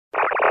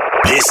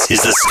This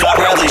is the Scott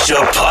Radley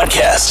Show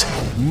podcast.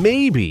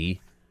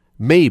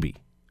 Maybe,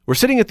 we're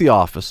sitting at the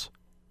office,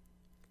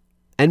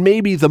 and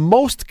maybe the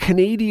most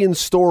Canadian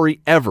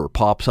story ever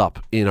pops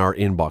up in our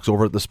inbox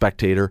over at The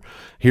Spectator.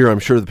 Here, I'm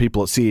sure the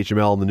people at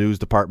CHML and the news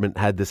department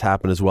had this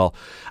happen as well.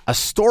 A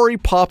story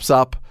pops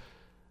up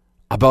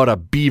about a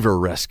beaver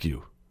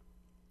rescue.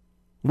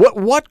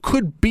 What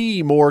could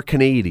be more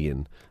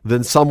Canadian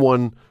than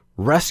someone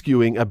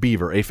rescuing a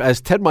beaver?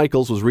 As Ted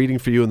Michaels was reading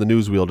for you in the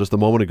newswheel just a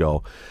moment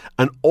ago,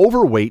 an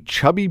overweight,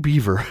 chubby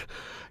beaver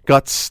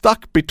got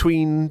stuck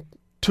between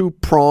two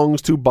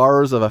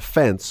bars of a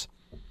fence.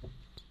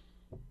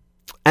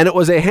 And it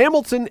was a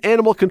Hamilton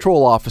animal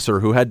control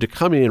officer who had to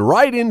come in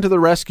right into the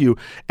rescue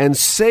and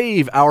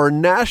save our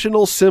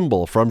national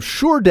symbol from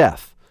sure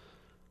death.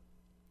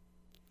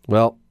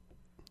 Well,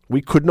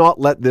 we could not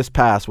let this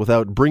pass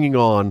without bringing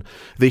on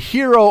the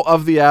hero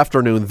of the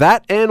afternoon.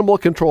 That animal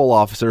control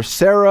officer,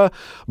 Sarah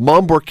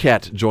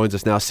Mombomquette, joins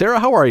us now. Sarah,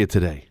 how are you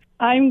today?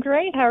 I'm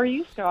great. How are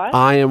you, Scott?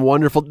 I am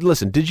wonderful.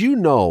 Listen, did you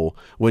know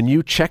when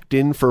you checked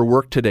in for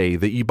work today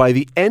that you, by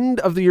the end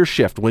of your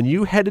shift, when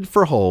you headed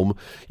for home,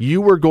 you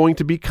were going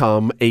to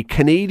become a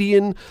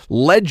Canadian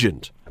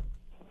legend?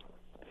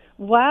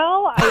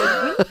 Well,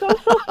 I wouldn't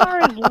go so far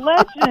as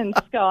legend,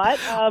 Scott,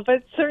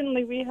 but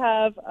certainly we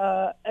have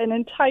an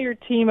entire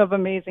team of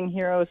amazing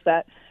heroes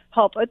that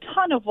help a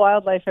ton of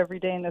wildlife every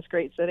day in this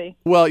great city.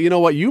 Well, you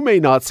know what? You may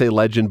not say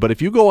legend, but if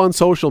you go on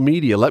social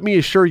media, let me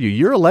assure you,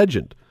 you're a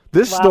legend.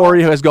 This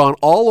story has gone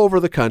all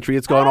over the country.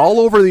 It's gone all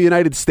over the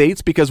United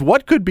States, because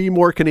what could be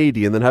more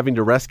Canadian than having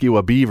to rescue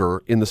a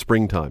beaver in the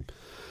springtime?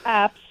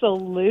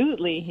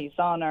 Absolutely. He's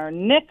on our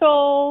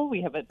nickel.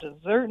 We have a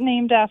dessert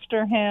named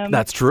after him.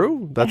 That's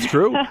true.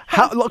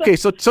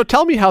 So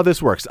tell me how this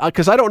works,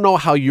 because I don't know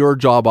how your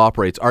job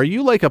operates. Are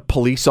you like a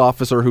police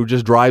officer who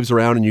just drives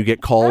around and you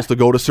get calls to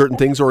go to certain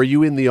things, or are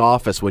you in the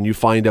office when you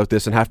find out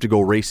this and have to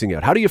go racing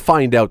out? How do you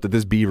find out that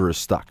this beaver is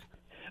stuck?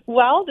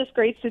 Well, this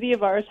great city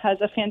of ours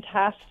has a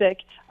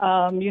fantastic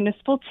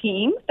municipal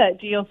team that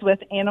deals with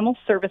animal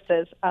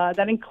services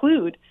that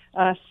include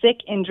sick,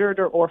 injured,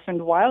 or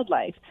orphaned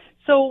wildlife.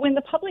 So when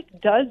the public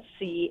does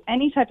see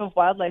any type of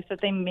wildlife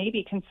that they may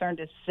be concerned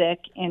is sick,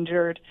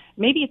 injured,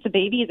 maybe it's a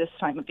baby this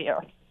time of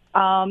year,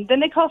 then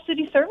they call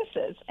city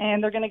services,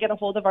 and they're going to get a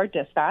hold of our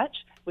dispatch,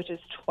 which is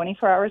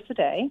 24 hours a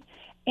day,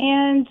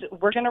 and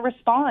we're going to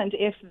respond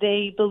if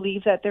they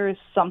believe that there is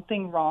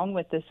something wrong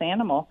with this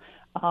animal.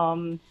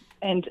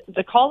 And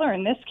the caller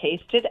in this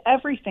case did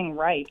everything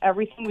right,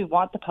 everything we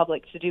want the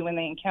public to do when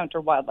they encounter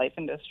wildlife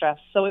in distress.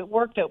 So it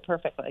worked out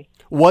perfectly.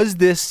 Was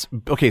this,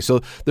 okay,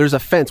 so there's a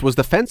fence. Was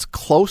the fence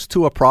close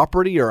to a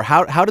property, or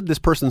how did this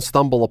person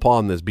stumble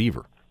upon this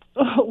beaver?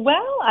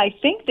 Well, I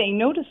think they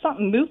noticed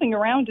something moving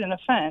around in a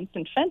fence,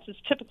 and fences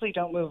typically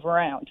don't move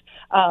around.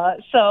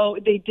 So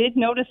they did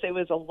notice it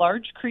was a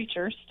large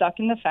creature stuck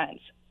in the fence,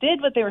 did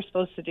what they were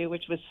supposed to do,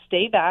 which was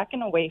stay back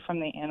and away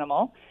from the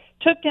animal,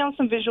 took down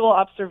some visual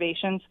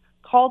observations,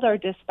 called our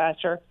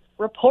dispatcher,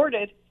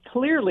 reported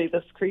clearly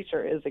this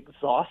creature is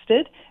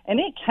exhausted and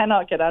it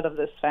cannot get out of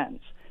this fence.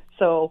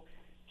 So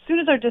as soon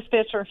as our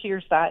dispatcher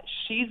hears that,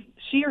 she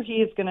or he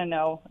is going to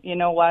know, you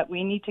know what,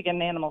 we need to get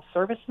an animal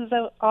services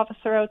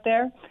officer out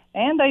there.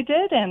 And I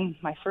did, and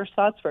my first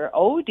thoughts were,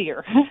 oh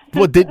dear.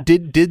 Well,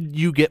 did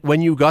you get,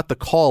 when you got the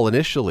call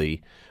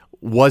initially,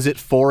 was it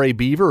for a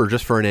beaver or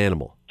just for an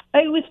animal?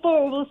 It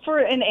was for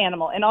an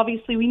animal, and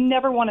obviously we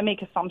never want to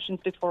make assumptions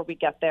before we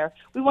get there.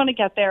 We want to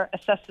get there,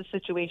 assess the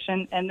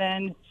situation, and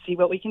then see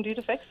what we can do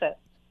to fix it.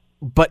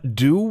 But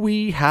do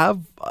we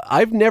have,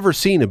 I've never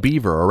seen a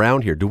beaver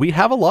around here. Do we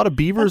have a lot of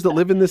beavers that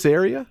live in this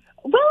area?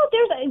 Well,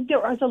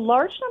 there is a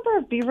large number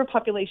of beaver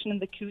population in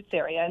the Coots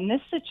area. In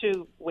this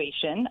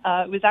situation,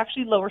 it was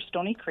actually Lower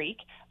Stony Creek.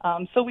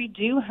 So we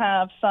do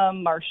have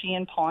some marshy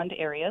and pond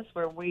areas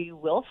where we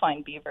will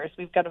find beavers.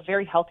 We've got a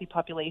very healthy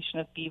population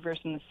of beavers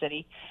in the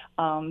city.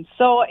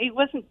 So it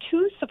wasn't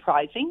too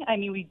surprising. I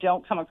mean, we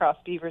don't come across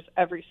beavers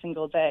every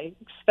single day,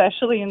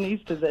 especially in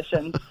these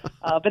positions.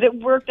 But it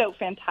worked out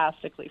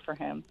fantastically for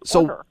him.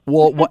 So,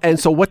 and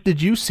so what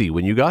did you see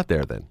when you got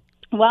there then?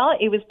 Well,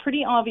 it was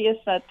pretty obvious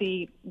that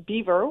the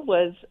beaver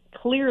was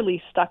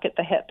clearly stuck at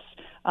the hips.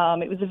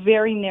 It was a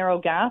very narrow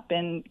gap,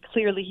 and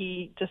clearly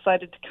he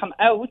decided to come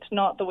out,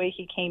 not the way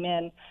he came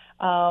in.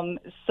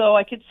 So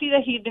I could see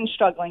that he'd been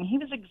struggling. He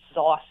was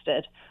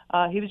exhausted.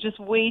 He was just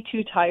way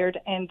too tired,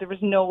 and there was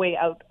no way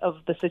out of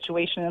the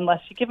situation unless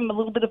you give him a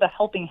little bit of a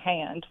helping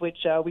hand,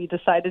 which we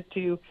decided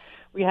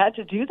we had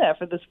to do that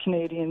for this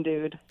Canadian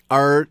dude.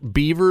 Are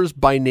beavers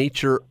by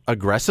nature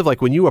aggressive?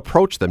 Like when you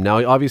approach them,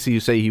 now obviously you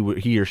say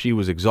he or she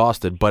was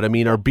exhausted, but I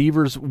mean, are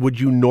beavers, would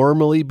you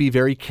normally be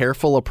very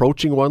careful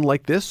approaching one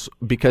like this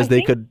because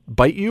they could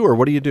bite you, or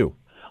what do you do?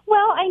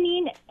 Well, I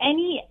mean,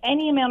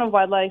 any amount of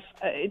wildlife,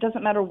 it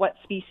doesn't matter what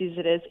species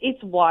it is,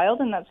 it's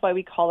wild, and that's why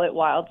we call it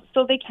wild.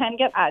 So they can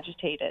get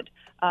agitated.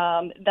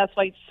 That's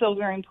why it's so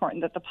very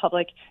important that the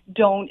public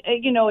don't,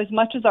 as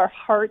much as our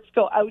hearts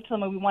go out to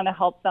them and we want to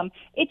help them,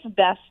 it's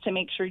best to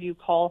make sure you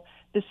call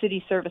the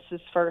city services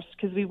first,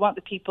 because we want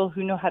the people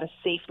who know how to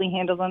safely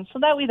handle them, so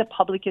that way the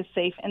public is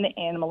safe and the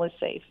animal is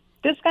safe.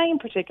 This guy in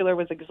particular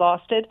was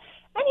exhausted,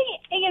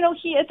 and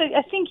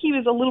I think he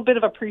was a little bit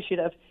of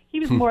appreciative.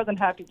 He was more than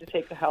happy to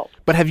take the help.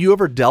 But have you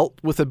ever dealt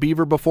with a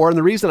beaver before? And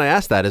the reason I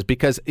ask that is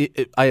because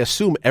I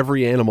assume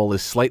every animal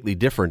is slightly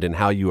different in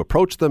how you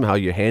approach them, how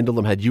you handle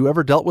them. Had you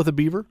ever dealt with a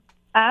beaver?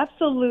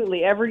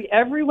 Absolutely.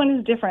 Everyone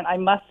is different. I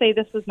must say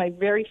this was my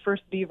very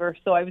first beaver,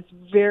 so I was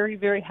very,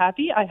 very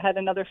happy. I had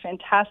another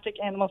fantastic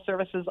animal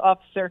services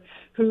officer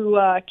who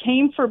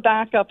came for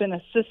backup and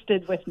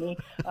assisted with me,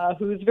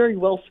 who's very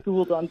well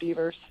schooled on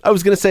beavers. I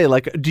was going to say,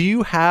 do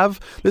you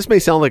have, this may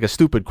sound like a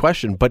stupid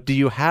question, but do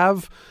you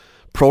have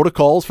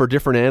protocols for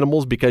different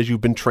animals because you've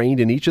been trained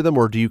in each of them,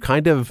 or do you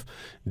kind of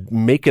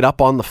make it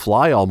up on the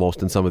fly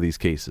almost in some of these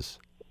cases?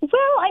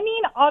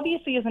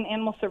 Obviously, as an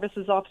animal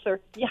services officer,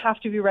 you have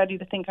to be ready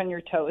to think on your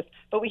toes.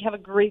 But we have a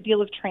great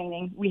deal of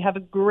training. We have a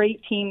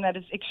great team that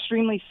is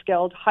extremely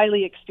skilled,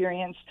 highly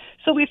experienced.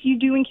 So if you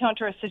do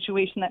encounter a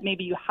situation that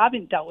maybe you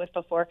haven't dealt with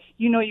before,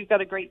 you know you've got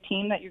a great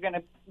team that you're going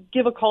to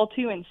give a call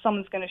to, and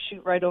someone's going to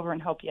shoot right over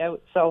and help you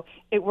out. So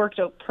it worked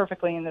out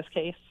perfectly in this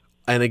case.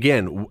 And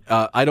again,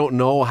 I don't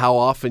know how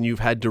often you've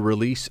had to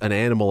release an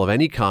animal of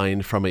any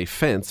kind from a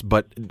fence,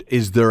 but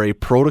is there a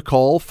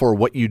protocol for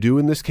what you do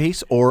in this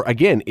case? Or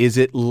again, is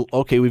it,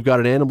 okay, we've got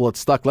an animal that's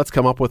stuck, let's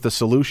come up with a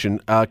solution,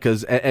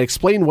 and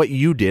explain what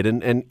you did,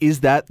 and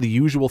is that the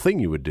usual thing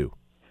you would do?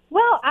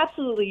 Well,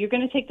 absolutely. You're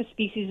going to take the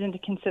species into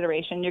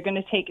consideration. You're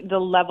going to take the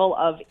level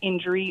of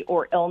injury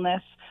or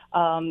illness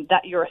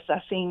that you're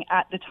assessing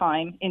at the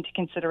time into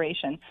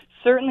consideration.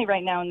 Certainly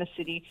right now in the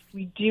city,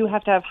 we do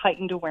have to have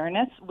heightened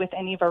awareness with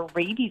any of our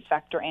rabies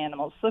vector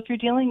animals. So if you're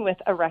dealing with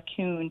a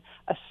raccoon,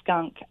 a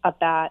skunk, a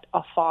bat,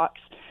 a fox,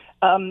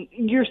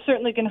 you're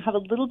certainly going to have a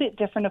little bit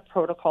different of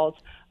protocols,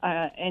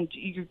 and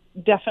you're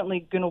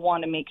definitely going to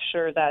want to make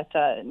sure that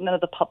none of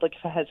the public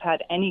has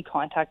had any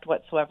contact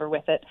whatsoever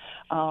with it,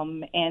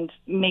 and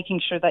making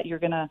sure that you're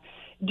going to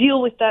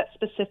deal with that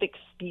specific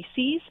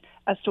species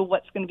as to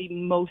what's going to be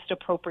most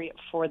appropriate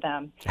for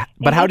them.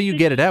 But how do you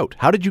get it out?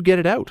 How did you get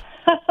it out?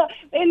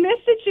 In this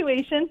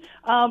situation,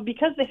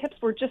 because the hips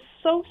were just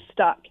so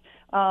stuck,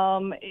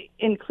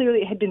 and clearly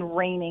it had been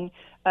raining,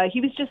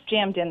 he was just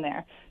jammed in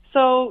there.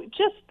 So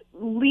just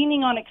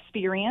leaning on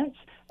experience,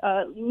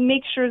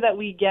 make sure that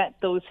we get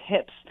those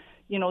hips,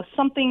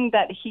 something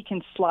that he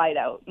can slide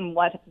out. And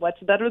what's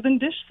better than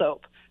dish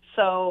soap?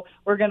 So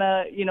we're going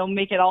to,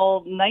 make it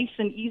all nice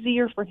and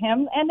easier for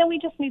him. And then we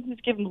just need to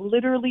give him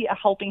literally a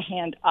helping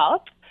hand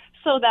up,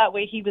 so that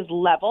way he was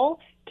level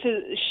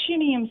to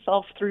shimmy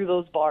himself through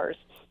those bars.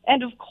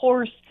 And of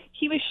course,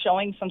 he was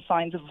showing some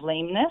signs of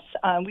lameness.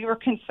 We were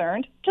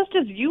concerned, just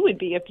as you would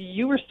be if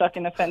you were stuck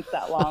in a fence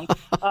that long.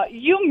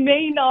 You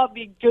may not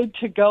be good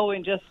to go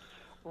and just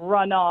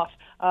run off.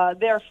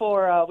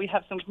 Therefore, we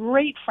have some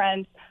great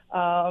friends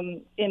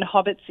in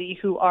Hobbitsea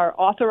who are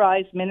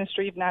authorized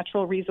Ministry of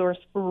Natural Resource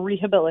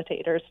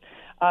rehabilitators.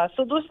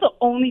 So those are the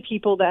only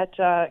people that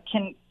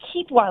can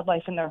keep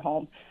wildlife in their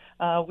home.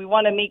 We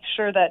want to make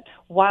sure that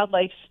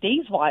wildlife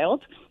stays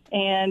wild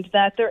and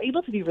that they're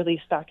able to be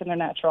released back in their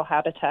natural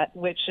habitat,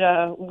 which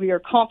we are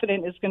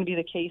confident is going to be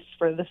the case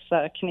for this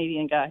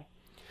Canadian guy.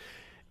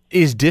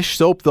 Is dish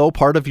soap, though,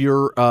 part of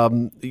your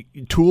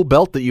tool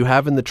belt that you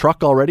have in the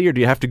truck already, or do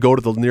you have to go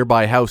to the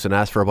nearby house and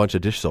ask for a bunch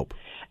of dish soap?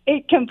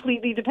 It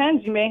completely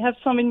depends. You may have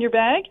some in your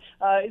bag.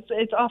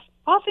 It's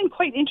often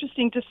quite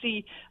interesting to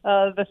see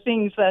the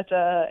things that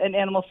an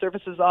animal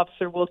services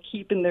officer will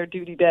keep in their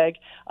duty bag.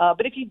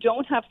 But if you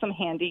don't have some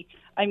handy,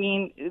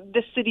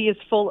 this city is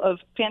full of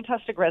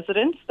fantastic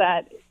residents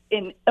that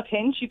in a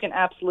pinch, you can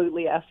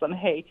absolutely ask them,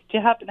 hey, do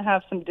you happen to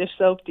have some dish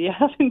soap? Do you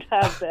happen to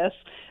have this?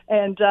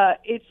 And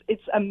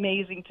it's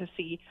amazing to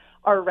see.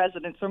 Our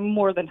residents are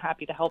more than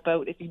happy to help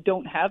out if you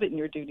don't have it in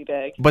your duty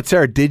bag. But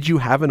Sarah, did you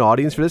have an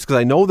audience for this? Because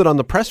I know that on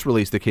the press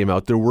release that came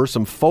out, there were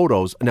some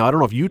photos. Now, I don't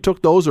know if you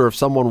took those or if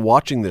someone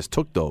watching this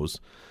took those.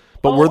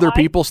 But were there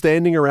people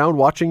standing around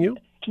watching you?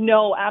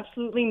 No,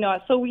 absolutely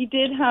not. So we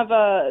did have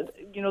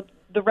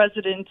the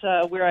resident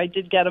where I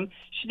did get him.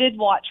 She did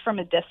watch from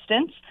a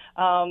distance,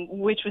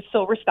 which was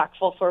so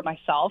respectful for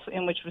myself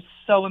and which was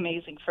so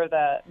amazing for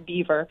the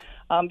beaver,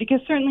 because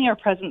certainly our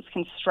presence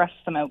can stress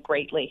them out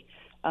greatly.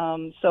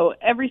 So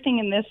everything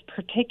in this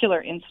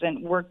particular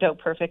incident worked out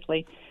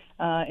perfectly.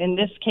 In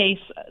this case,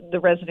 the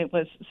resident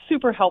was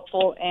super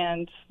helpful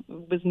and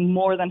was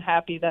more than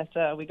happy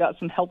that we got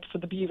some help for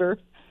the beaver.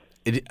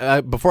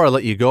 Before I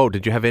let you go,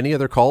 did you have any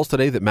other calls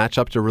today that match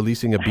up to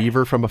releasing a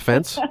beaver from a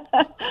fence?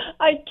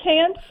 I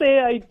can't say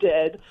I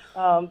did,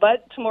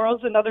 but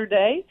tomorrow's another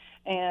day.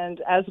 And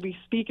as we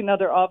speak,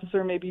 another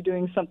officer may be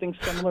doing something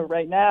similar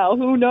right now.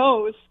 Who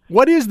knows?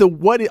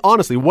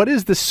 Honestly, what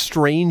is the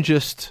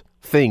strangest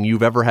thing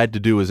you've ever had to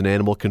do as an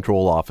animal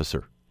control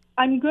officer?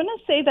 I'm going to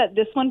say that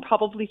this one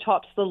probably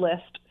tops the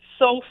list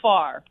so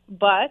far,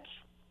 but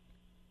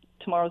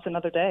tomorrow's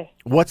another day.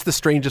 What's the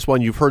strangest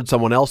one you've heard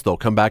someone else, though,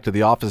 come back to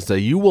the office and say,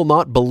 you will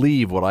not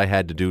believe what I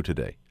had to do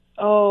today?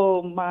 Oh,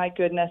 Oh my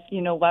goodness, you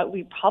know what?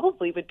 We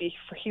probably would be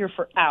here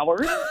for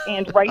hours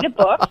and write a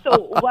book. So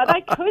what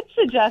I could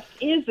suggest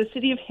is the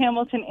City of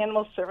Hamilton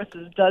Animal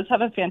Services does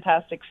have a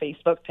fantastic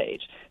Facebook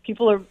page.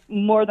 People are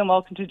more than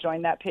welcome to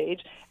join that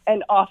page.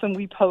 And often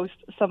we post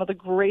some of the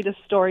greatest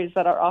stories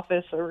that our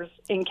officers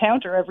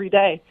encounter every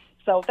day.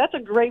 So that's a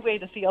great way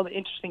to see all the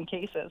interesting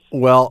cases.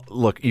 Well,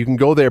 look, you can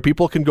go there.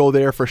 People can go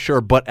there for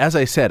sure. But as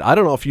I said, I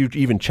don't know if you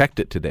even checked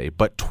it today,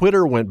 but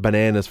Twitter went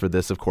bananas for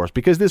this, of course,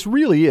 because this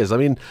really is. I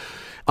mean,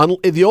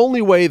 the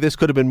only way this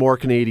could have been more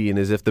Canadian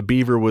is if the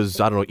beaver was,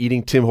 I don't know,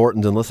 eating Tim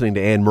Hortons and listening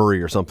to Anne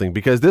Murray or something,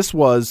 because this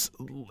was,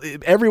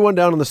 everyone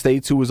down in the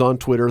States who was on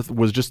Twitter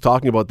was just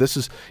talking about this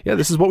is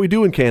what we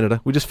do in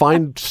Canada. We just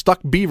find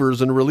stuck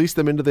beavers and release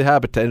them into the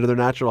habitat, into their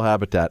natural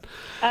habitat.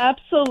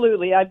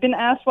 Absolutely. I've been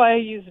asked why I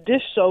use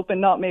dish soap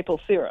and not maple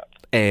syrup.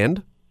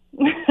 And?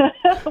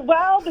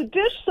 Well, the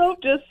dish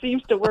soap just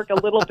seems to work a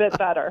little bit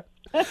better.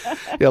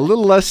 Yeah, a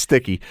little less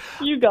sticky.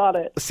 You got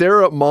it.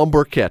 Sarah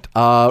Mombomquette,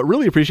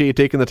 really appreciate you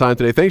taking the time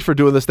today. Thanks for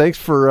doing this. Thanks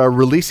for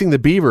releasing the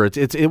beaver.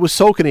 It was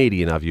so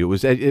Canadian of you.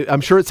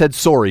 I'm sure it said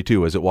sorry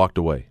too as it walked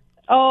away.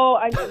 Oh,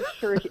 I'm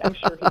sure he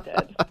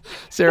did.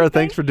 Sarah,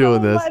 thanks for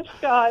doing this. Much,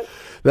 Scott.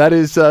 That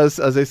is, as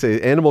I say,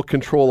 Animal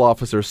Control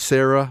Officer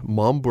Sarah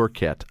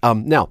Mombomquette.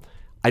 Now,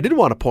 I did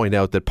want to point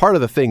out that part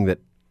of the thing that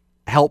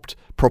helped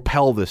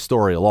propel this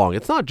story along,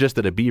 it's not just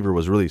that a beaver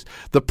was released.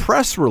 The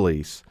press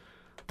release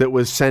that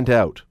was sent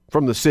out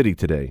from the city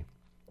today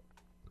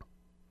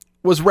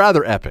was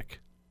rather epic.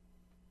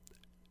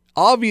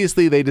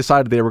 Obviously, they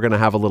decided they were going to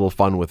have a little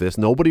fun with this.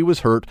 Nobody was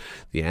hurt.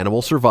 The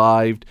animal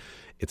survived.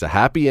 It's a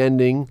happy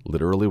ending.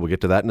 Literally, we'll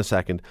get to that in a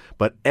second.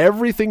 But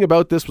everything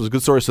about this was a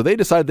good story, so they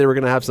decided they were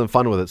going to have some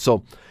fun with it.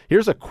 So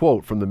here's a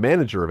quote from the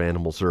manager of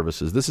Animal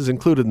Services. This is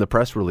included in the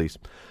press release.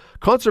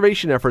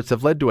 Conservation efforts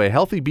have led to a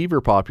healthy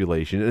beaver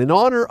population. And in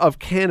honor of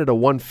Canada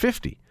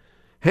 150,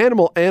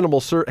 Hamilton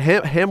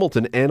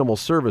Animal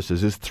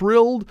Services is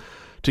thrilled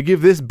to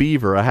give this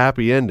beaver a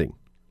happy ending.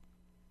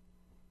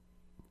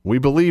 We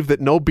believe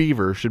that no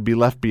beaver should be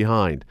left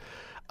behind.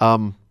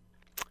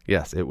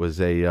 Yes, it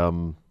was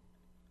a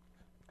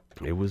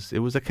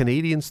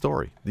Canadian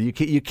story.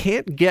 You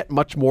can't get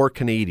much more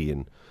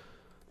Canadian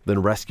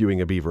than rescuing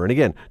a beaver. And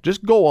again,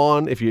 just go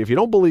on, if you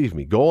don't believe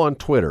me, go on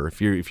Twitter if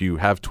you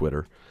have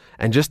Twitter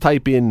and just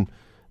type in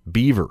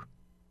beaver.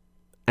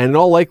 And in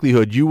all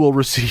likelihood, you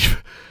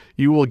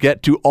will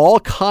get to all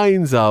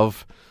kinds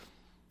of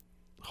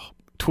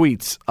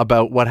tweets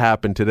about what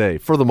happened today,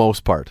 for the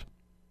most part.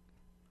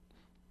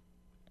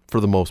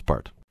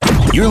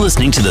 You're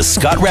listening to The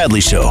Scott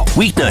Radley Show,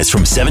 weeknights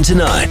from 7 to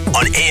 9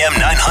 on AM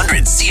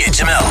 900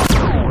 CHML.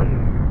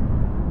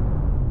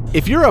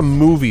 If you're a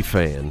movie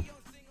fan,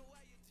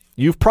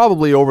 you've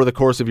probably over the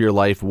course of your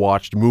life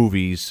watched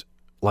movies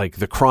like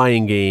The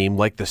Crying Game,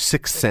 like The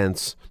Sixth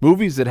Sense,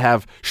 movies that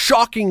have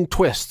shocking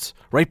twists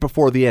right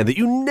before the end that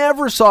you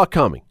never saw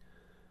coming.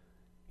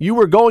 You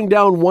were going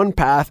down one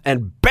path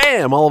and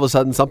bam, all of a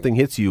sudden something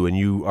hits you and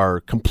you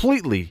are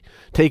completely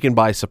taken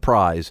by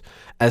surprise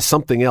as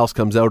something else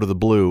comes out of the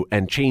blue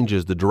and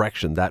changes the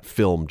direction that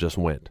film just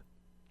went.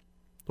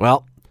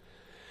 Well,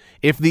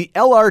 if the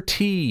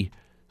LRT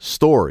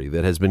story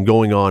that has been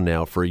going on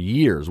now for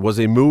years was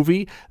a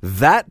movie,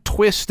 that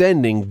twist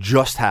ending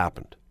just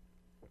happened.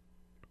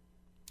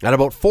 At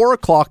about 4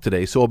 o'clock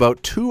today, so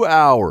about 2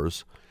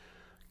 hours,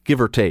 give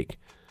or take,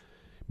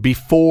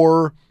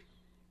 before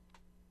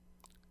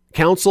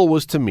council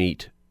was to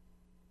meet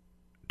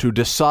to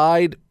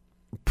decide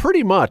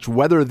pretty much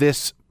whether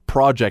this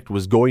project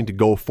was going to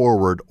go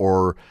forward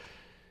or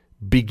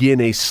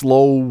begin a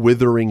slow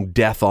withering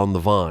death on the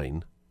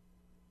vine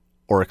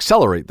or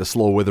accelerate the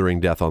slow withering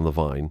death on the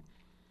vine.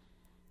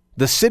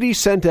 The city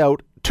sent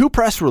out two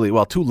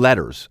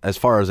letters as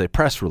far as a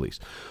press release.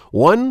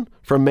 One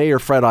from Mayor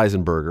Fred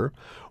Eisenberger,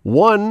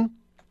 one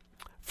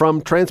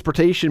from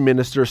Transportation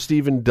Minister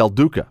Stephen Del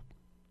Duca.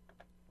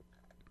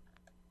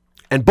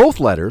 And both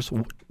letters,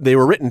 they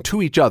were written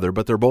to each other,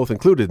 but they're both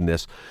included in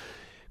this,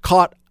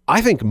 caught,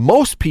 I think,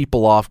 most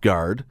people off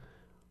guard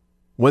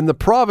when the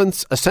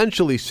province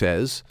essentially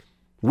says,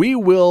 we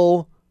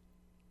will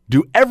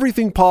do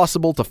everything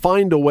possible to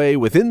find a way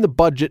within the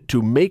budget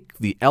to make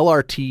the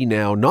LRT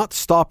now not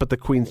stop at the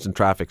Queenston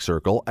traffic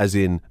circle, as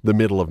in the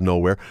middle of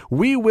nowhere.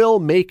 We will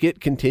make it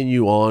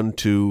continue on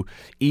to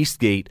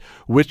Eastgate,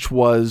 which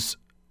was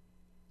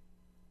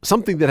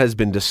something that has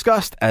been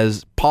discussed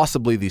as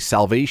possibly the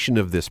salvation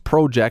of this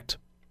project.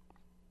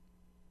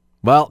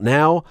 Well,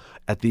 now,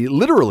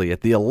 literally at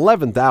the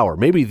 11th hour,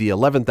 maybe the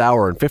 11th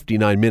hour and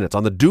 59 minutes,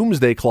 on the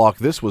doomsday clock,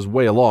 this was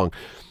way along,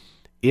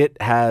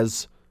 it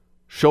has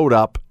showed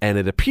up, and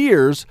it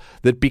appears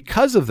that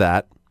because of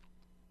that,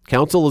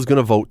 council is going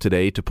to vote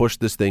today to push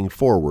this thing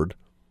forward.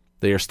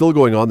 They are still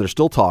going on, they're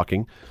still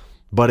talking,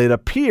 but it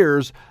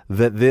appears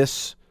that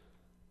this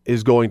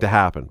is going to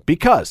happen.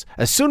 Because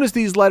as soon as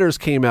these letters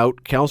came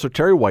out, Councillor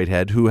Terry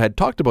Whitehead, who had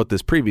talked about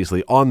this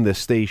previously on this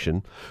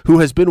station, who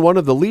has been one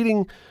of the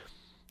leading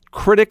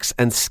critics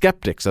and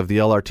skeptics of the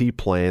LRT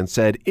plan,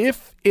 said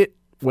if it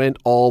went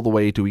all the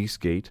way to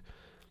Eastgate,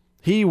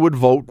 he would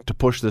vote to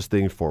push this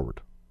thing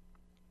forward.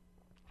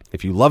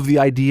 If you love the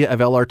idea of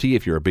LRT,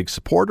 if you're a big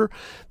supporter,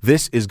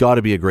 this has got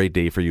to be a great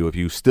day for you. If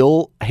you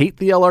still hate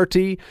the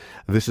LRT,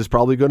 this is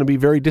probably going to be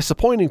very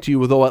disappointing to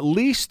you, though at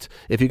least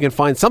if you can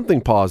find something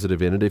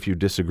positive in it, if you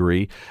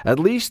disagree, at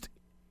least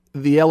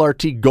the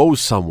LRT goes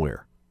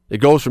somewhere. It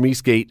goes from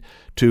Eastgate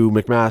to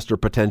McMaster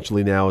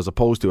potentially now, as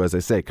opposed to, as I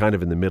say, kind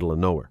of in the middle of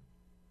nowhere.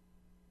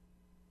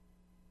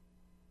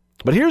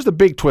 But here's the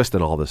big twist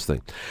in all this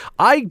thing.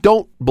 I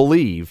don't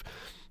believe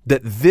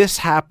that this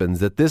happens,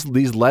 that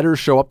these letters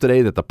show up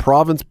today, that the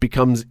province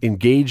becomes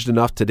engaged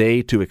enough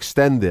today to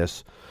extend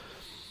this,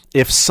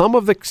 if some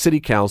of the city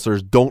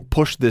councillors don't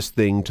push this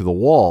thing to the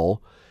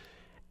wall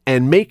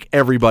and make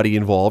everybody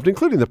involved,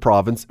 including the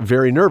province,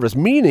 very nervous,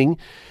 meaning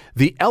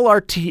the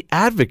LRT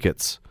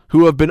advocates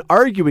who have been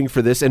arguing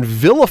for this and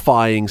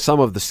vilifying some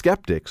of the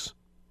skeptics,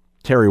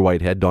 Terry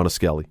Whitehead, Donna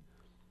Skelly,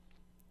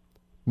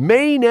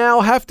 may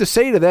now have to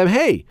say to them,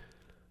 hey,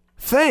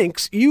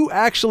 thanks, you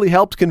actually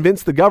helped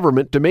convince the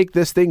government to make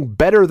this thing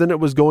better than it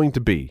was going to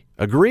be.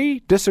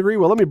 Agree? Disagree?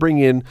 Well, let me bring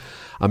in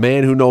a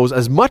man who knows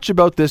as much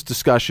about this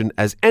discussion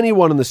as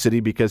anyone in the city,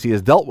 because he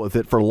has dealt with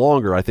it for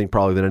longer, I think,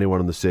 probably than anyone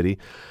in the city.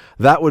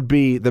 That would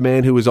be the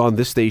man who is on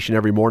this station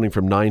every morning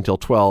from 9 till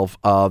 12,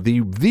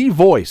 the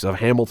voice of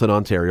Hamilton,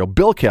 Ontario,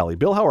 Bill Kelly.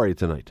 Bill, how are you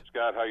tonight?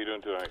 Scott, how are you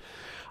doing tonight?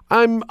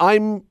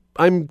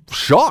 I'm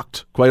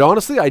shocked, quite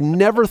honestly. I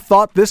never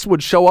thought this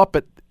would show up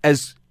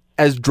as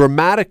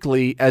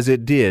dramatically as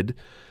it did.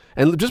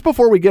 And just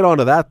before we get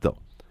onto that, though,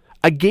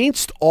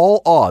 against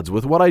all odds,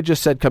 with what I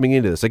just said coming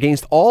into this,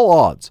 against all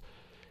odds,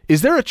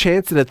 is there a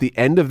chance that at the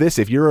end of this,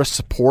 if you're a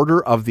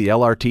supporter of the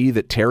LRT,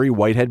 that Terry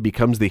Whitehead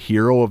becomes the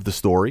hero of the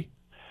story?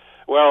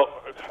 Well,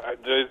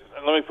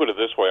 let me put it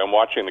this way. I'm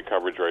watching the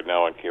coverage right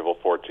now on Cable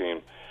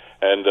 14.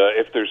 And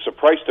if there's a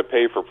price to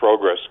pay for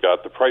progress,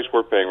 Scott, the price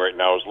we're paying right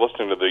now is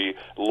listening to the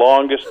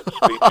longest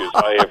speeches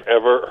I have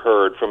ever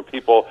heard from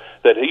people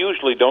that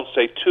usually don't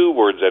say two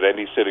words at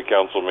any city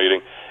council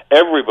meeting.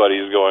 Everybody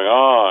is going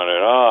on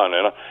and on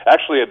and on.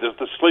 Actually,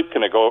 the sleep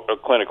clinic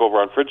over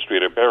on Fridge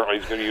Street, apparently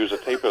he's going to use a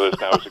tape of this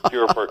now as a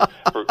cure for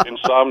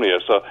insomnia.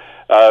 So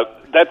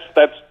that's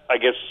I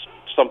guess,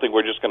 something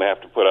we're just going to have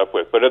to put up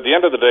with. But at the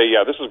end of the day,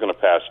 yeah, this is going to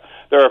pass.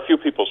 There are a few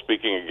people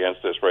speaking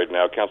against this right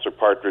now. Councillor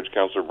Partridge,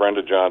 Councillor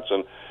Brenda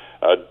Johnson,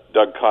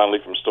 Doug Connolly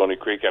from Stony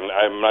Creek, and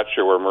I'm not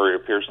sure where Maria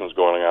Pearson's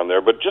going on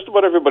there. But just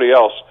about everybody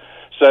else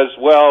says,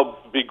 well,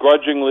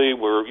 begrudgingly,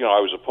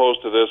 I was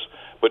opposed to this.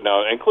 But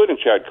now, including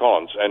Chad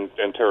Collins and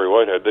Terry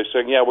Whitehead, they're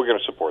saying, yeah, we're going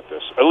to support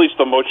this. At least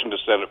the motion to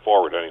send it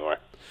forward anyway.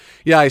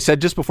 Yeah, I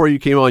said just before you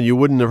came on, you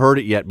wouldn't have heard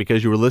it yet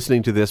because you were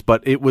listening to this,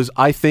 but it was,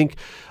 I think,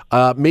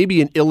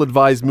 maybe an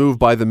ill-advised move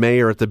by the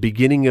mayor at the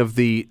beginning of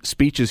the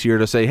speeches here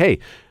to say, hey,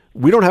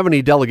 we don't have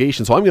any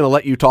delegation, so I'm going to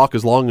let you talk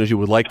as long as you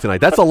would like tonight.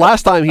 That's the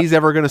last time he's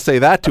ever going to say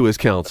that to his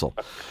council.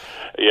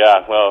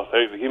 Yeah, well,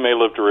 he may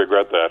live to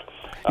regret that.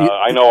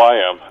 I know I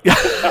am.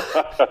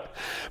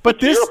 But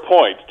to your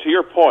point,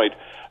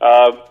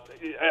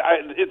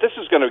 this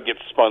is going to get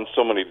spun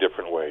so many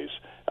different ways.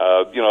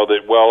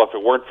 If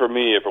it weren't for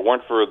me, if it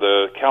weren't for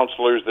the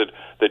councillors that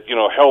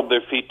held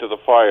their feet to the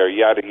fire,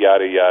 yada,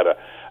 yada, yada.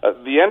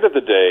 At the end of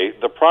the day,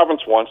 the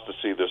province wants to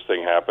see this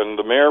thing happen.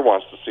 The mayor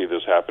wants to see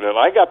this happen. And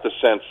I got the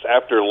sense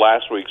after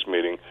last week's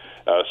meeting,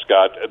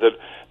 Scott,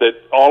 that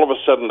all of a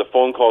sudden the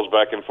phone calls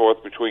back and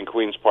forth between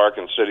Queen's Park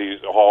and City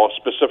Hall,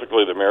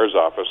 specifically the mayor's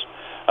office,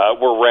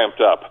 were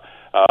ramped up.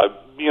 I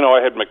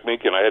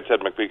had Ted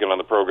McMeekin on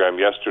the program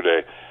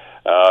yesterday,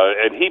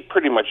 and he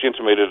pretty much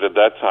intimated at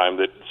that time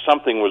that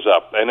something was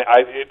up. And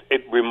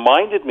it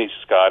reminded me,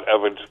 Scott,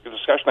 of a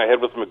discussion I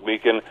had with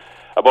McMeekin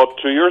about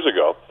 2 years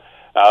ago,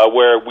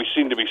 where we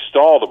seemed to be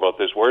stalled about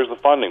this. Where's the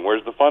funding?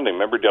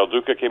 Remember, Del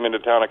Duca came into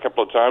town a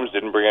couple of times,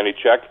 didn't bring any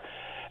check.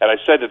 And I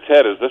said to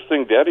Ted, is this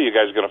thing dead? Are you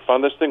guys going to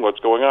fund this thing?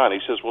 What's going on? He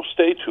says, well,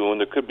 stay tuned.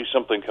 There could be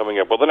something coming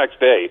up. Well, the next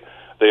day,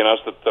 they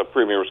announced that the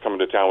premier was coming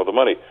to town with the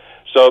money.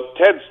 So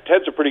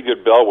Ted's a pretty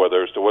good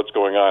bellwether as to what's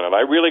going on. And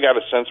I really got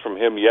a sense from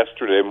him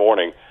yesterday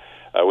morning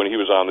when he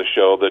was on the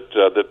show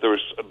that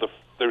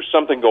there's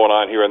something going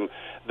on here, and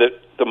that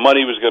the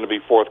money was going to be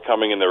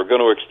forthcoming, and they were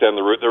going to extend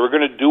the route. They were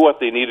going to do what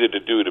they needed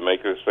to do to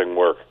make this thing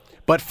work.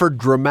 But for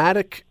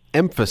dramatic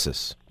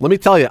emphasis, let me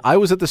tell you, I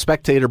was at the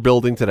Spectator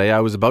building today.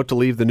 I was about to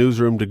leave the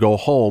newsroom to go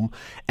home,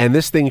 and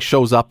this thing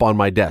shows up on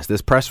my desk,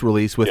 this press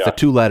release with the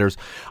two letters.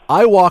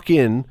 I walk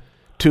in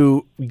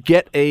to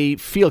get a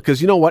feel, because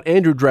you know what?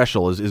 Andrew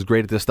Dreschel is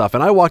great at this stuff.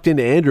 And I walked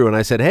into Andrew and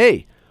I said,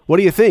 hey, what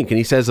do you think? And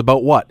he says,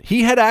 about what?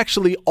 He had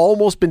actually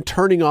almost been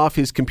turning off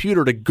his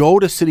computer to go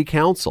to City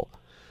Council.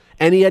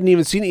 And he hadn't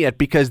even seen it yet,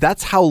 because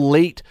that's how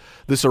late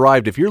this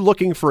arrived. If you're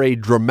looking for a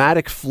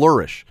dramatic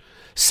flourish,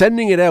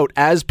 sending it out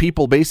as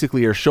people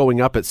basically are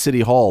showing up at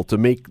City Hall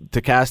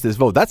to cast this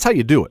vote, that's how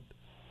you do it.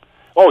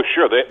 Oh,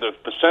 sure. The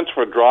sense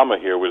for drama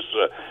here was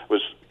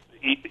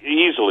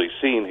easily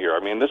seen here.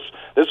 I mean, this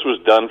was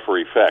done for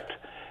effect,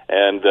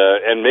 and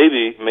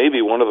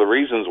maybe one of the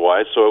reasons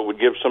why, so it would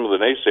give some of the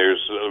naysayers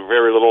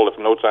very little, if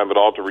no time at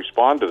all, to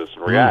respond to this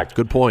and react.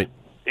 Good point.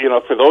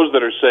 for those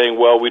that are saying,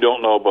 well, we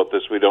don't know about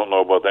this, we don't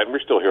know about that, and we're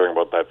still hearing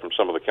about that from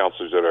some of the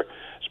councillors that are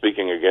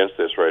speaking against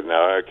this right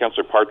now.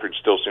 Councillor Partridge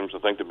still seems to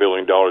think the $1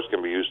 billion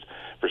can be used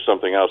for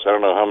something else. I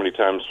don't know how many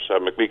times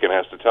McMeekin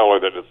has to tell her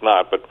that it's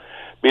not, but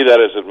be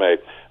that as it may.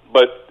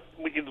 But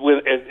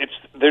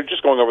they're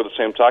just going over the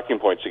same talking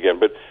points again.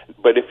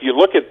 But if you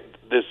look at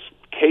this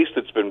case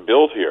that's been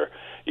built here,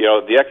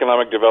 the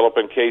economic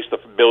development case, the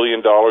 $1 billion,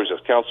 as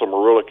Councillor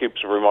Marula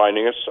keeps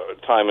reminding us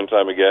time and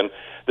time again,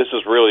 this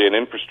is really an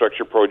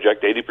infrastructure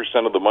project.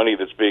 80% of the money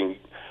that's being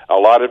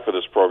allotted for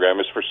this program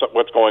is for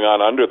what's going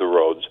on under the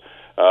roads.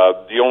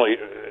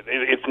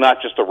 It's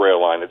not just a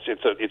rail line.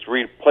 It's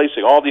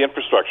replacing all the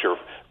infrastructure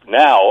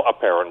now,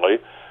 apparently,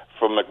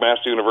 from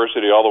McMaster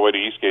University all the way to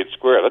Eastgate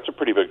Square. That's a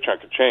pretty big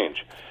chunk of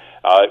change.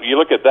 You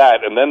look at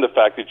that, and then the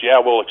fact that,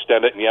 we'll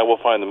extend it, and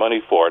we'll find the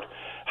money for it.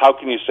 How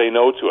can you say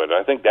no to it?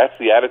 I think that's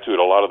the attitude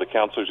a lot of the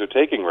councillors are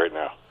taking right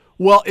now.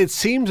 Well, it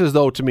seems as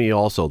though to me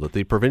also that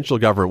the provincial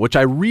government, which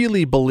I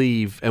really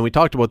believe, and we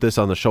talked about this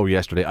on the show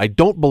yesterday, I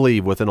don't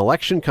believe with an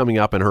election coming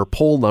up and her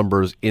poll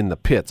numbers in the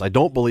pits, I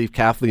don't believe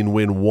Kathleen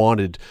Wynne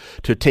wanted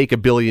to take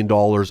 $1 billion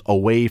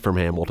away from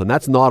Hamilton.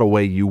 That's not a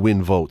way you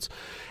win votes.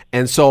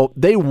 And so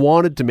they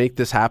wanted to make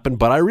this happen,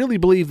 but I really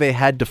believe they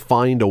had to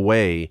find a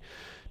way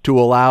to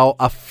allow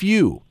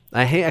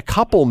a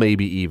couple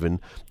maybe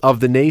even, of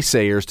the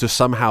naysayers to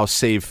somehow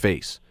save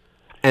face.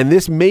 And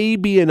this may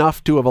be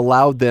enough to have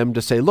allowed them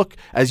to say, look,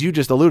 as you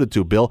just alluded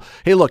to, Bill,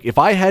 hey, look, if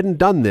I hadn't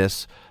done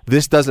this,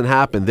 this doesn't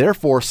happen.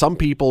 Therefore, some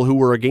people who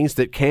were against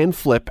it can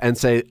flip and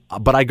say,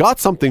 but I got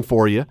something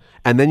for you,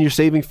 and then you're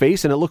saving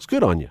face and it looks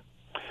good on you.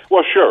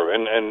 Well, sure,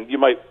 and you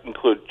might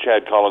include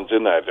Chad Collins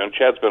in that. And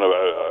Chad's been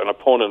an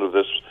opponent of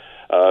this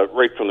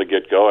right from the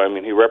get-go. I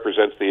mean, he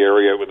represents the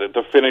area with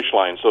the finish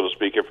line, so to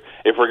speak.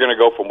 If we're going to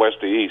go from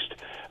west to east,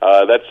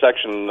 that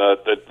section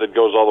that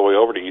goes all the way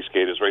over to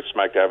Eastgate is right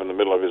smack dab in the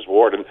middle of his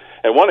ward. And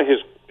one of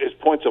his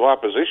points of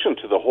opposition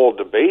to the whole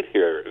debate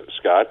here,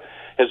 Scott,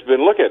 has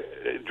been,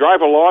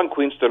 drive along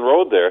Queenston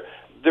Road there.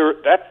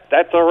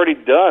 That's already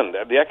done.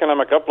 The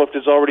economic uplift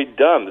is already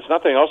done. There's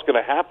nothing else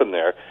going to happen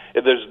there.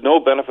 There's no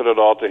benefit at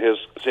all to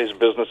his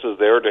businesses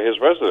there, to his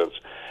residents.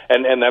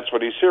 And that's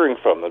what he's hearing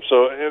from them.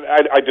 So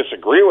I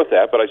disagree with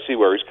that, but I see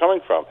where he's coming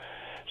from.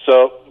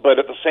 So, but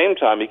at the same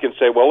time, he can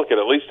say, well, look, at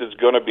least it's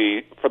going to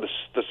be, for the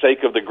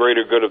sake of the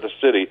greater good of the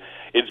city,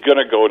 it's going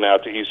to go now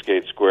to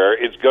Eastgate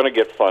Square. It's going to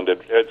get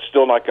funded. It's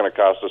still not going to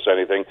cost us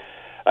anything.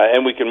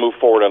 And we can move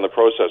forward on the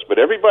process. But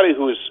everybody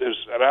who is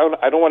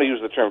I don't want to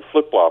use the term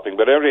flip-flopping,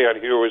 but everybody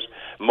who is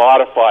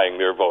modifying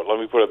their vote, let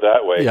me put it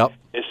that way,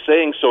 is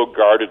saying so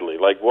guardedly,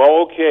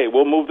 well, okay,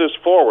 we'll move this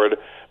forward,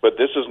 but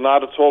this is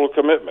not a total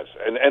commitment.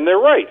 And they're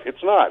right,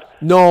 it's not.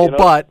 No,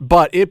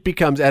 but it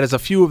becomes, as a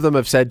few of them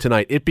have said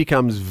tonight, it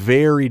becomes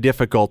very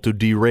difficult to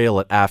derail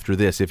it after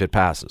this if it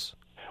passes.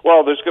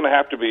 Well, there's going to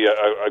have to be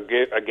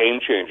a game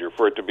changer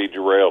for it to be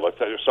derailed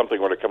if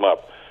something were to come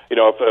up.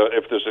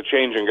 If there's a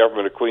change in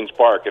government at Queen's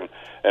Park and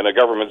a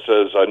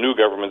new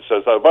government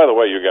says, oh, by the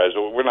way, you guys,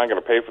 we're not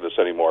going to pay for this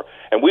anymore.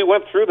 And we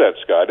went through that,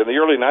 Scott, in the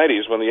early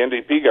 90s when the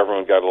NDP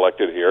government got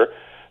elected here.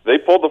 They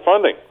pulled the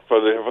funding for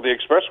the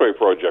expressway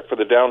project, for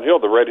the downhill,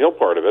 the Red Hill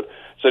part of it,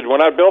 said, we're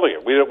not building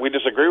it. We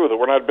disagree with it.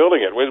 We're not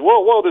building it.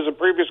 Whoa, there's a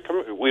previous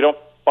we don't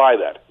buy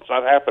that. It's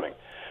not happening.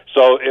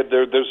 So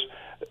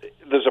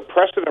there's a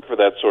precedent for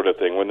that sort of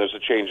thing when there's a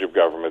change of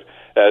government.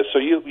 So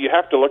you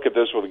have to look at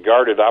this with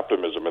guarded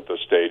optimism at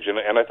this stage,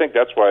 and I think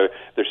that's why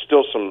there's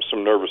still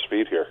some nervous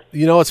feet here.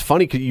 It's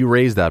funny you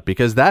raise that,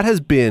 because that has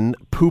been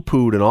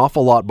poo-pooed an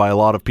awful lot by a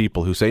lot of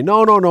people who say,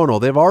 no,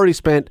 they've already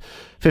spent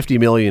 $50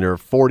 million or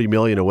 $40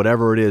 million or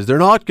whatever it is. They're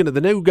not going to.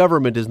 The new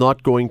government is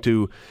not going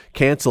to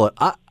cancel it.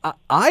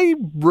 I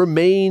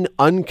remain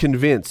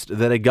unconvinced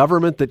that a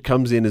government that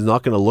comes in is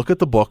not going to look at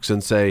the books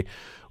and say,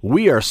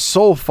 we are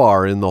so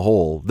far in the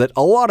hole that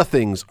a lot of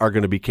things are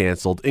going to be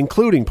canceled,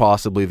 including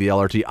possibly the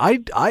LRT.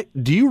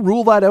 Do you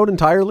rule that out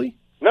entirely?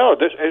 No,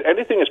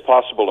 anything is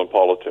possible in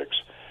politics.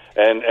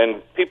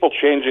 And people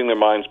changing their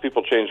minds,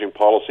 people changing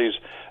policies.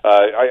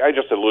 I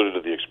just alluded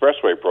to the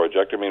expressway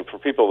project. I mean, for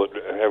people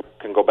that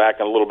can go back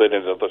a little bit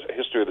into the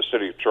history of the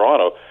city of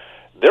Toronto,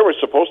 there was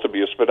supposed to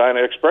be a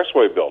Spadina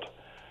Expressway built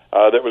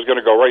that was going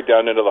to go right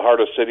down into the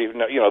heart of the city.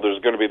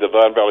 There's going to be the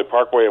Vaughan Valley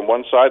Parkway on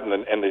one side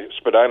and the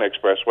Spadina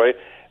Expressway.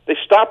 They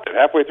stopped it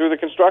halfway through the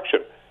construction.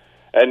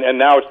 And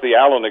now it's the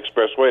Allen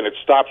Expressway, and it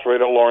stops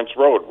right at Lawrence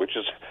Road, which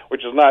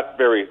is not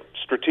very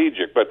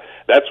strategic. But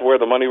that's where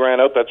the money ran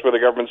out. That's where the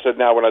government said,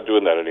 "Now we're not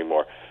doing that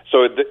anymore."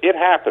 So it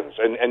happens,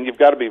 and you've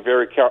got to be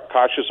very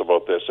cautious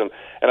about this. And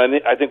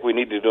I think we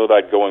need to know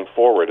that going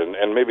forward.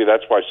 And maybe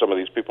that's why some of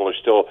these people are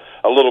still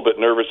a little bit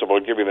nervous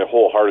about giving their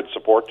wholehearted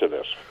support to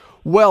this.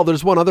 Well,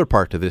 there's one other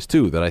part to this,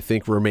 too, that I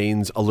think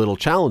remains a little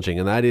challenging,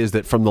 and that is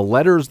that from the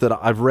letters that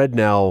I've read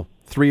now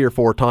 3 or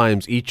 4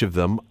 times, each of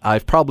them,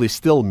 I've probably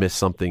still missed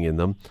something in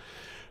them,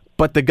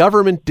 but the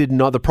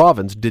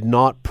province did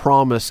not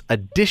promise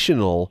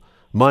additional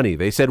money.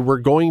 They said, we're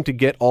going to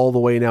get all the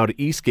way now to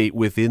Eastgate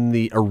within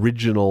the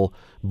original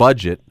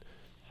budget.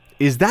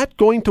 Is that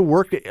going to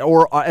work,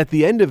 or at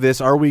the end of this,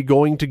 are we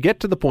going to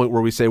get to the point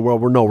where we say, well,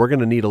 we're going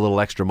to need a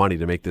little extra money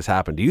to make this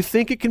happen? Do you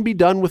think it can be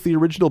done with the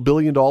original $1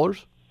 billion?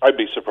 I'd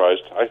be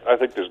surprised. I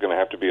think there's going to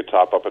have to be a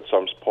top-up at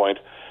some point.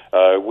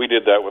 We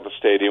did that with the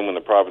stadium when the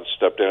province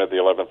stepped in at the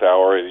 11th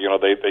hour. You know,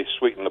 they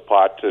sweetened the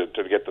pot to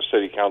get the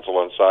city council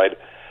on side.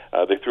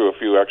 They threw a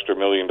few extra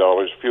million, I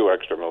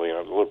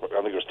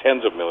think it was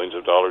tens of millions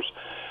of dollars.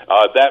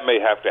 That may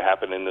have to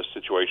happen in this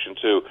situation,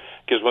 too.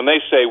 Because when they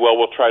say, well,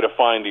 we'll try to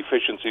find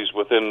efficiencies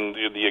within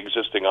the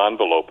existing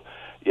envelope,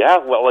 yeah,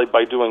 well,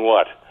 by doing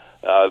what?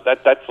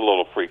 That's a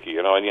little freaky,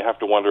 you know, and you have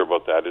to wonder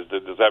about that.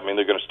 Does that mean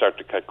they're going to start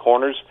to cut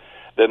corners?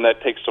 Then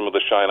that takes some of the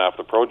shine off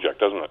the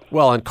project, doesn't it?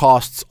 Well, and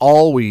costs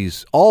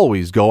always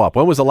go up.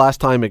 When was the last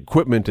time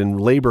equipment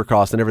and labor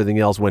costs and everything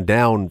else went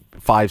down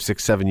 5,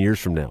 6, 7 years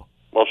from now?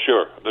 Well,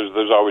 sure.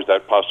 There's always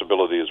that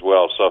possibility as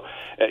well. So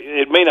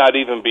it may not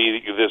even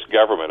be this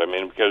government. I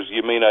mean, because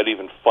you may not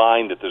even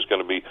find that there's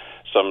going to be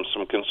some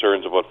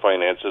concerns about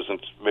finances,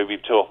 and maybe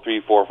till 3,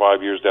 4,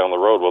 5 years down the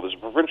road. Well, there's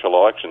a provincial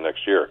election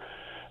next year,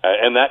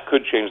 and that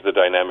could change the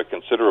dynamic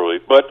considerably.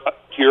 But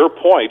to your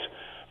point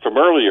from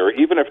earlier,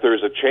 even if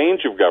there's a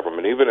change of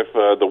government, even if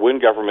the Wynne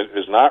government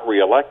is not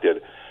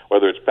reelected,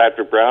 whether it's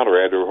Patrick Brown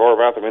or Andrew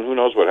Horwath, I mean, who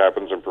knows what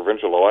happens in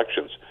provincial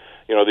elections?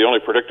 You know, the only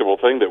predictable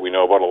thing that we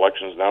know about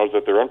elections now is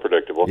that they're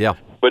unpredictable. Yeah.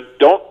 But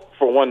don't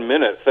for 1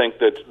 minute think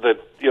that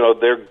you know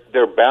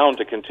they're bound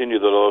to continue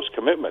those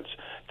commitments.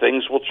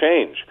 Things will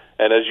change,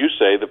 and as you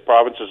say, the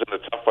province is in a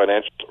tough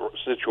financial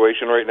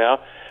situation right now.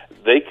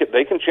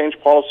 They can change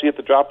policy at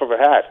the drop of a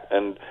hat,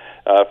 and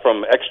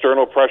from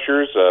external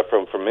pressures,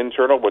 from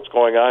internal, what's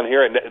going on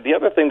here. And the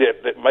other thing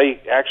that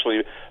might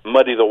actually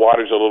muddy the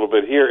waters a little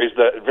bit here is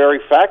the very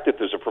fact that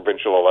there's a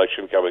provincial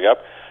election coming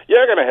up.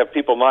 You're going to have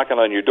people knocking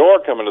on your door,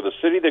 coming to the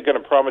city. They're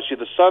going to promise you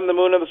the sun, the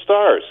moon, and the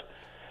stars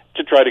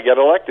to try to get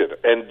elected.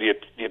 And do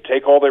you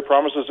take all their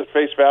promises at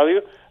face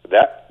value?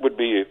 That would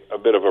be a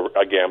bit of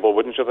a gamble,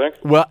 wouldn't you think?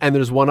 Well, and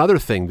there's one other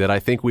thing that I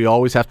think we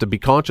always have to be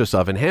conscious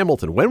of in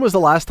Hamilton. When was the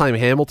last time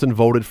Hamilton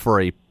voted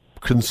for a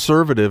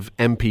conservative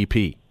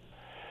MPP?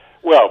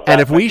 Well, and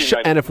if we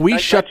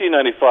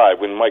 1995,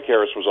 when Mike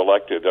Harris was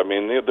elected, I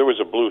mean, there was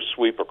a blue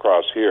sweep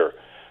across here.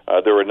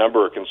 There were a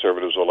number of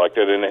conservatives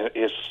elected, and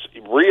his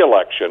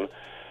re-election,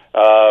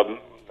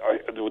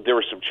 there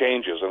were some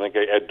changes. I think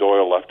Ed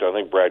Doyle left. I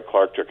think Brad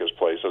Clark took his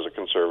place as a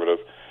conservative,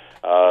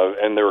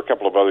 and there were a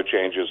couple of other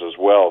changes as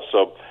well.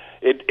 So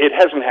it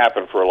hasn't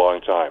happened for a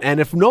long time.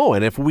 And if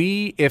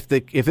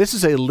this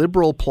is a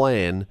Liberal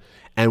plan,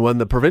 and when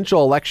the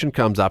provincial election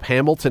comes up,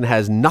 Hamilton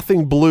has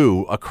nothing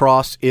blue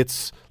across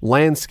its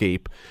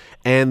landscape,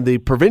 and the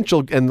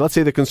provincial, and let's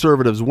say the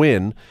Conservatives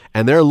win,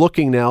 and they're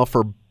looking now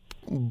for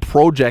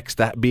projects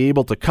that be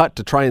able to cut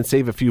to try and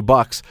save a few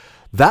bucks,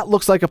 that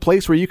looks like a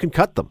place where you can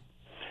cut them.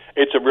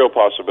 It's a real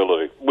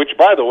possibility, which,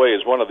 by the way,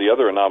 is one of the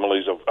other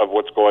anomalies of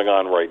what's going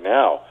on right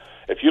now.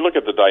 If you look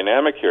at the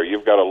dynamic here,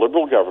 you've got a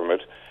Liberal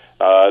government.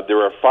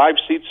 There are 5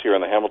 seats here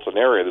in the Hamilton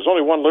area. There's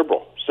only one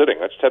Liberal sitting.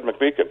 That's Ted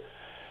McMeekin.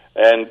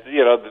 And,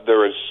 you know,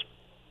 there is,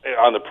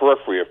 on the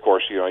periphery, of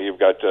course, you know, you've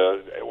got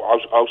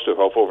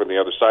Osterhof over on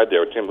the other side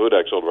there, Tim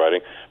Hudak's old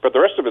riding, but the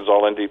rest of it is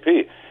all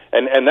NDP.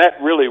 And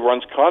that really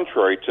runs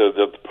contrary to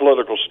the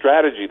political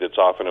strategy that's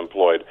often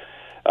employed.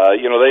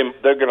 You know,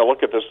 they're going to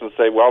look at this and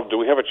say, well, do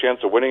we have a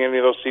chance of winning any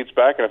of those seats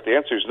back? And if the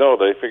answer is no,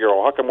 they figure,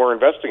 well, how come we're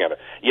investing in it?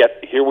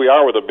 Yet here we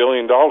are with $1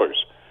 billion.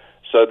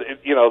 So,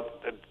 you know,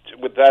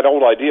 with that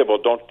old idea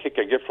about don't kick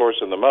a gift horse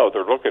in the mouth,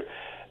 or look at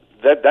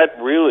that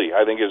really,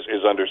 I think,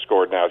 is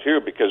underscored now here,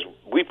 because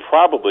we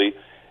probably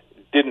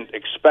didn't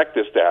expect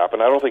this to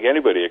happen. I don't think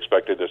anybody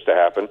expected this to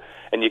happen,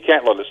 and you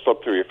can't let it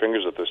slip through your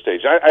fingers at this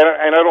stage.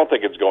 And I don't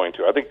think it's going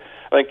to. I think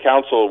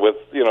council, with,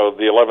 you know,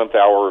 the 11th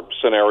hour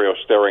scenario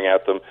staring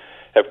at them,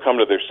 have come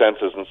to their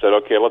senses and said,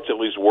 okay, let's at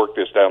least work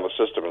this down the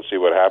system and see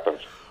what happens.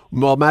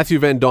 Well, Matthew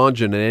Van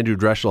Dongen and Andrew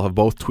Dreschel have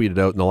both tweeted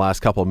out in the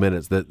last couple of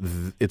minutes that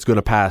it's going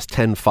to pass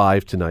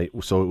 10-5 tonight,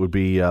 so it would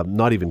be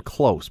not even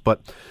close.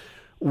 But,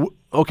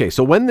 okay,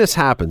 so when this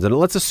happens, and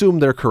let's assume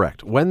they're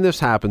correct, when this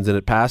happens and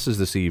it passes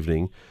this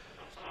evening,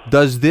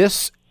 does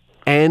this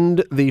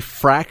end the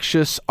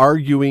fractious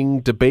arguing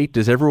debate?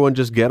 Does everyone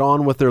just get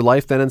on with their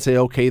life then and say,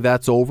 okay,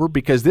 that's over?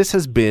 Because this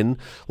has been,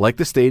 like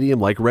the stadium,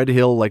 like Red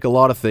Hill, like a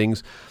lot of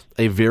things,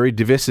 a very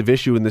divisive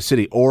issue in the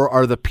city. Or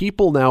are the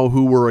people now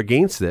who were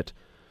against it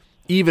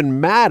even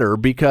matter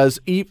because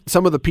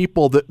some of the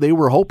people that they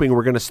were hoping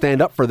were going to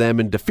stand up for them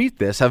and defeat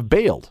this have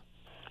bailed?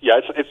 Yeah,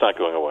 it's not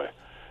going away.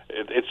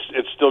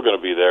 It's still going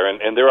to be there,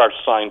 and there are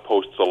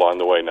signposts along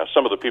the way. Now,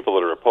 some of the people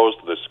that are opposed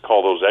to this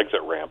call those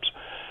exit ramps.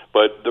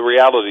 But the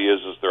reality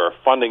is there are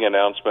funding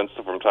announcements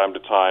from time to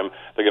time.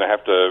 They're going to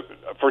have to,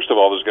 first of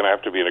all, there's going to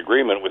have to be an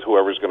agreement with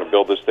whoever's going to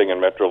build this thing in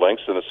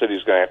Metrolinx, and the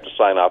city's going to have to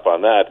sign off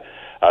on that.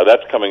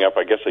 That's coming up,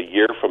 I guess, a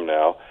year from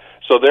now.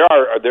 So there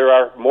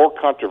are more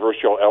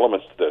controversial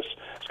elements to this.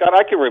 Scott,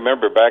 I can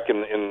remember back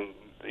in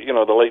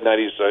the late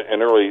 90s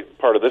and early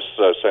part of this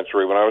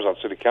century when I was on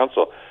city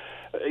council,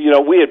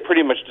 we had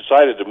pretty much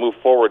decided to move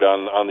forward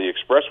on the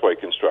expressway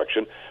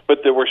construction, but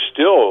there were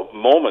still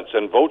moments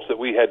and votes that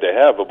we had to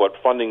have about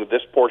funding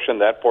this portion,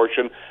 that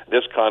portion,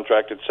 this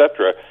contract,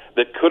 etc.,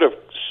 that could have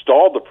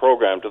stalled the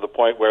program to the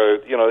point where,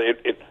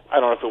 I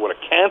don't know if it would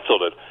have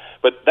canceled it,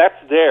 but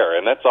that's there,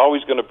 and that's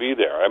always going to be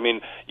there. I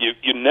mean,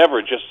 you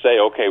never just say,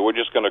 okay, we're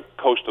just going to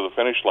coast to the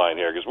finish line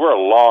here, because we're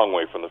a long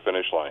way from the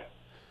finish line.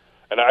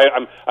 And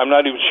I'm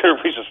not even sure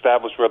if we've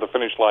established where the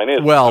finish line is.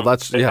 Well,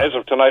 as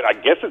of tonight, I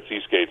guess it's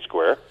Eastgate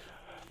Square.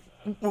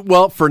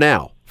 Well, for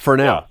now.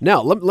 Yeah.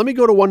 Now, let me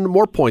go to one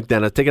more point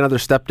then. Take another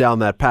step down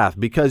that path,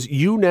 because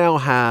you now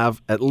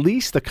have at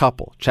least a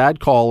couple, Chad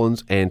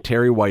Collins and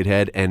Terry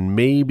Whitehead, and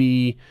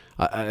maybe,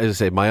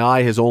 as I say, my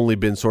eye has only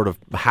been sort of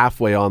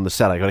halfway on the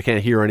set. I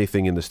can't hear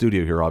anything in the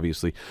studio here,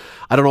 obviously.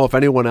 I don't know if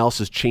anyone else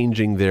is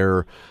changing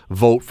their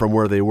vote from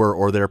where they were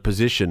or their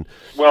position.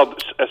 Well,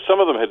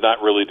 some of them had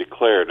not really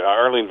declared.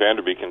 Arlene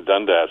Vanderbeek in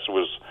Dundas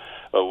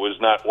was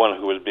not one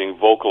who was being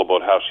vocal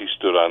about how she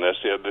stood on this.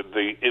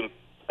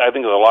 I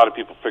think that a lot of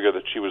people figure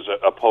that she was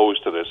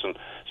opposed to this and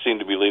seemed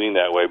to be leaning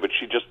that way, but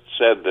she just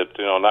said that,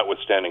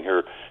 notwithstanding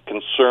her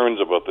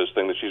concerns about this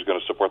thing, that she's going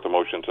to support the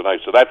motion tonight.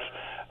 So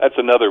that's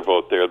another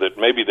vote there that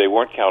maybe they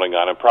weren't counting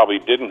on and probably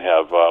didn't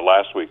have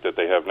last week that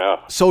they have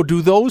now. So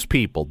do those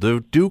people,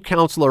 do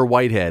Councillor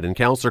Whitehead and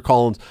Councillor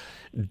Collins,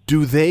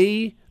 do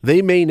they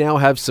may now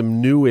have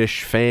some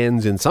newish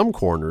fans in some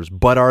corners,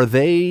 but are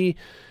they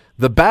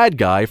the bad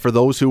guy for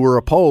those who were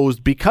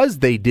opposed because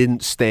they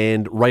didn't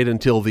stand right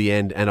until the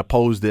end and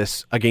oppose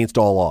this against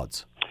all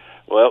odds?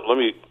 Well, let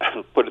me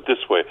put it this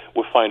way.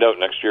 We'll find out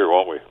next year,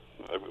 won't we,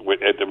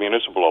 at the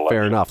municipal election.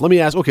 Fair enough. Let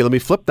me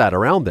flip that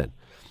around then.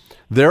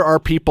 There are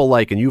people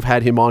like, and you've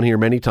had him on here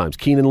many times,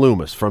 Keenan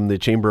Loomis from the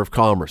Chamber of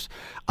Commerce,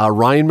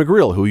 Ryan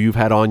McGreal, who you've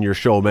had on your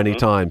show many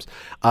times,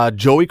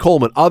 Joey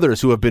Coleman,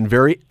 others who have been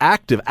very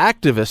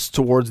activists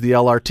towards the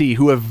LRT,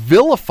 who have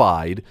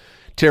vilified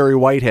Terry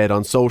Whitehead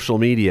on social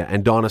media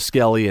and Donna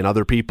Skelly and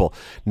other people.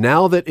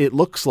 Now that it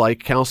looks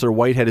like Councillor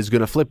Whitehead is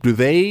going to flip, do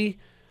they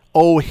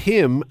owe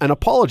him an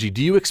apology?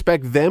 Do you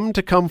expect them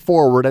to come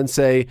forward and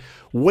say,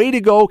 way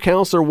to go,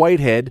 Councillor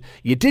Whitehead,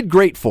 you did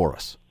great for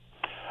us?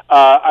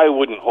 I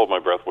wouldn't hold my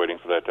breath waiting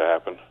for that to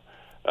happen,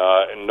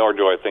 nor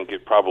do I think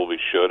it probably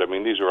should. I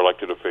mean, these are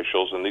elected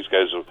officials, and these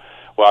guys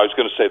I was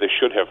going to say they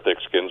should have thick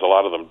skins. A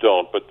lot of them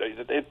don't, but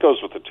it goes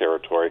with the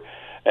territory.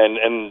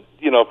 And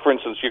for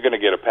instance, you're going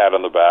to get a pat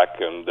on the back,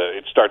 and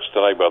it starts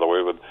tonight, by the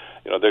way, with,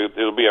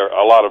 there'll be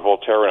a lot of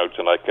Voltaire out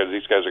tonight, because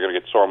these guys are going to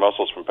get sore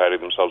muscles from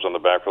patting themselves on the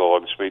back for all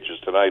the speeches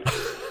tonight.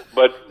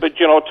 But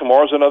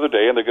tomorrow's another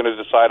day, and they're going to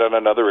decide on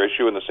another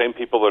issue, and the same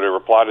people that are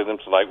applauding them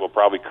tonight will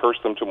probably curse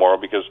them tomorrow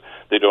because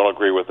they don't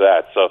agree with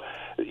that. So,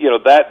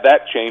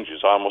 that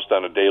changes almost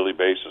on a daily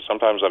basis,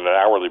 sometimes on an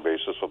hourly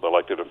basis with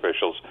elected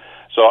officials.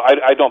 So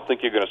I don't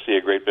think you're going to see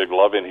a great big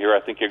love in here. I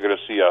think you're going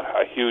to see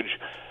a huge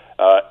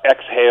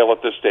exhale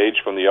at this stage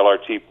from the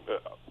LRT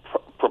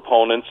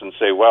proponents and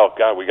say, well,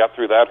 God, we got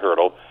through that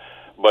hurdle.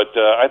 But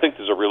I think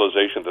there's a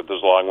realization that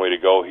there's a long way to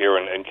go here.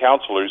 And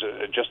councillors,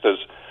 just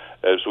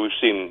as we've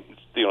seen,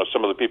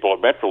 some of the people at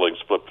Metrolinx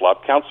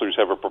flip-flop, councillors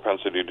have a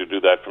propensity to do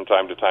that from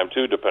time to time,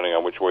 too, depending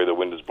on which way the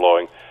wind is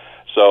blowing.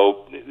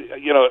 So,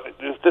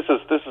 this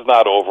is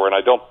not over, and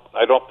I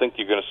don't think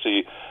you're going to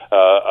see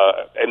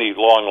any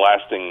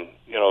long-lasting,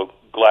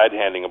 glad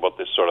handing about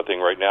this sort of thing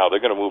right now. They're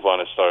going to move on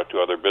and start to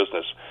other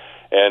business.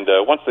 And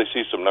once they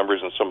see some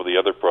numbers in some of the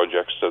other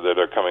projects that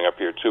are coming up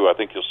here too, I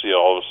think you'll see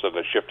all of a sudden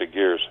a shift of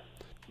gears.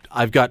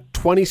 I've got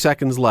 20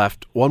 seconds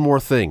left. One more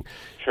thing.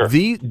 Sure.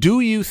 Do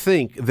you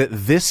think that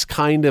this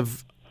kind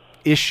of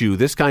issue,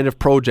 this kind of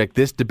project,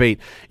 this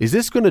debate, is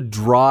this going to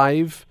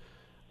drive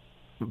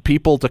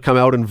people to come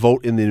out and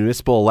vote in the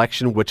municipal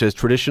election, which has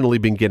traditionally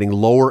been getting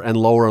lower and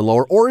lower and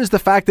lower? Or is the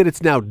fact that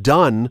it's now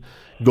done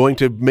going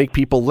to make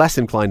people less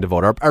inclined to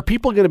vote? Are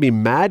people going to be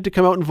mad to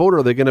come out and vote, or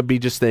are they going to be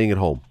just staying at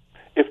home?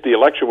 If the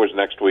election was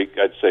next week,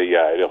 I'd say,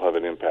 yeah, it'll have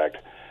an impact.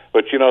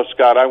 But,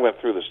 Scott, I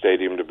went through the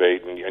stadium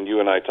debate, and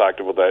you and I talked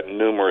about that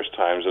numerous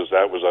times as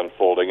that was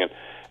unfolding, and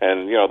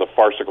the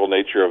farcical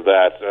nature of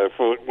that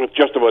with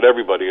just about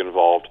everybody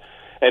involved.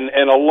 And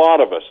a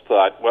lot of us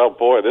thought, well,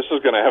 boy, this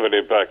is going to have an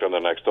impact on the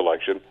next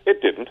election.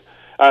 It didn't.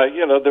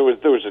 There was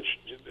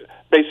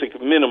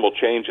basic minimal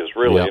changes,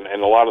 really, Yep.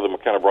 and a lot of them were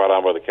kind of brought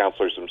on by the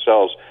councillors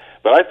themselves.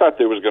 But I thought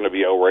there was going to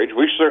be outrage.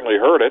 We certainly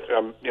heard it.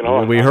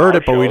 We heard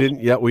it, but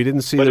we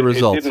didn't see the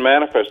results. It didn't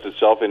manifest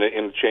itself in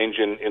a change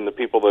in the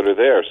people that are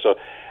there. So,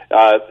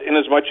 in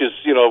as much as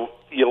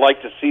you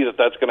like to see that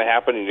that's going to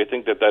happen, and you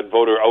think that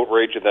voter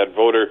outrage and that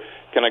voter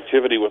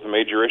connectivity with a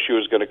major issue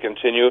is going to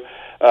continue,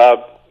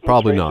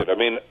 probably not.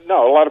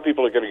 No, a lot of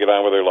people are going to get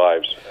on with their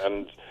lives,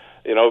 and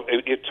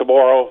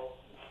tomorrow.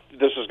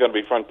 This is going to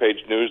be front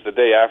page news. The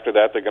day after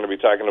that, they're going to be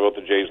talking about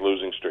the Jays'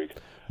 losing streak.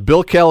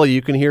 Bill Kelly,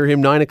 you can hear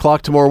him 9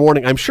 o'clock tomorrow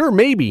morning. I'm sure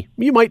maybe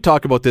you might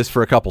talk about this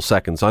for a couple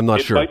seconds. I'm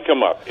not sure. It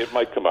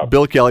might come up.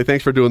 Bill Kelly,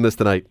 thanks for doing this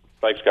tonight.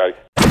 Thanks, Scotty.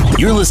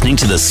 You're listening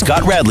to The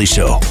Scott Radley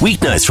Show,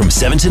 weeknights from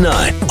 7 to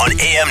 9 on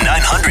AM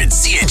 900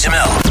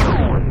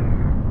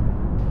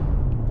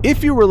 CHML.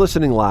 If you were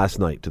listening last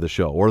night to the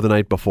show or the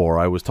night before,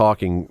 I was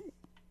talking,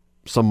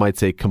 some might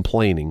say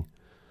complaining,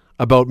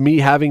 about me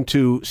having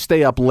to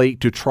stay up late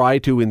to try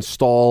to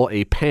install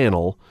a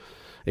panel,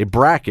 a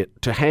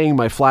bracket, to hang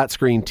my flat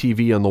screen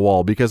TV on the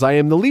wall because I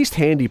am the least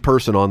handy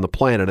person on the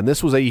planet. And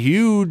this was a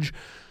huge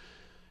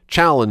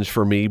challenge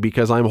for me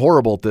because I'm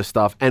horrible at this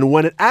stuff. And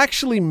when it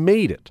actually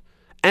made it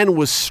and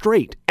was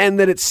straight and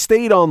that it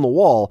stayed on the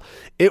wall,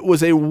 it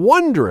was a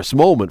wondrous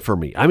moment for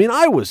me. I mean,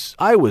 I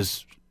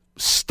was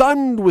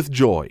stunned with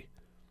joy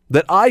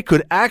that I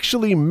could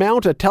actually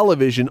mount a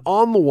television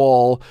on the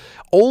wall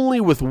only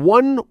with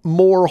one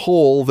more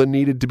hole than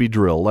needed to be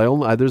drilled.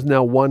 There's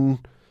now one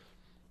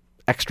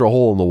extra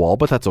hole in the wall,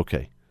 but that's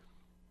okay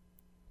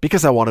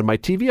because I wanted my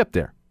TV up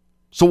there.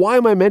 So why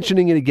am I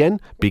mentioning it again?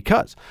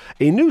 Because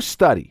a new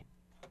study,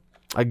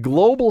 a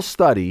global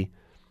study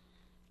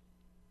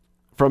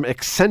from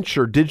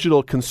Accenture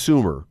Digital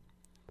Consumer,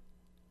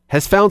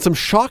 has found some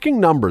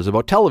shocking numbers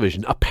about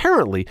television.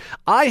 Apparently,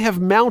 I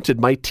have mounted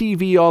my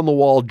TV on the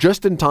wall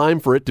just in time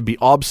for it to be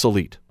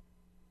obsolete.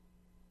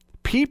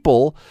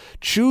 People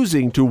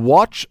choosing to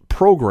watch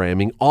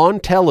programming on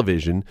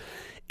television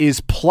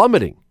is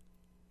plummeting.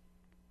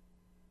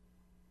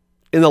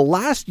 In the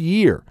last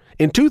year,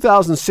 in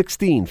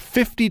 2016,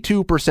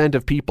 52%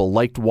 of people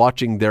liked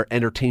watching their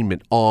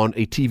entertainment on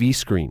a TV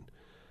screen.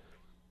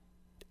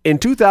 In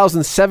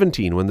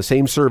 2017, when the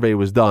same survey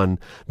was done,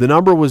 the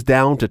number was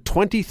down to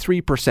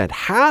 23%.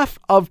 Half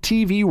of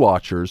TV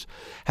watchers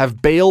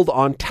have bailed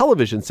on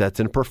television sets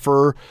and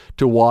prefer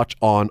to watch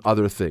on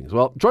other things.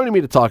 Well, joining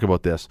me to talk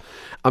about this,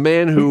 a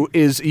man who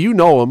is, you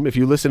know him if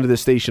you listen to this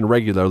station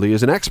regularly,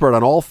 is an expert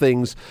on all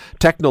things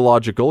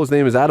technological. His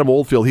name is Adam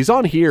Oldfield. He's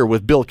on here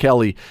with Bill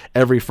Kelly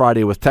every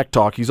Friday with Tech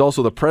Talk. He's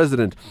also the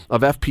president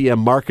of FPM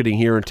Marketing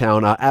here in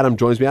town. Adam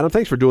joins me. Adam,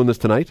 thanks for doing this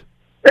tonight.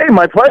 Hey,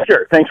 my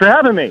pleasure. Thanks for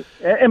having me.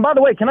 And by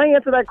the way, can I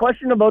answer that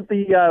question about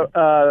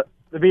the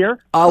beer?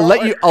 I'll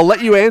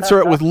let you answer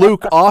it with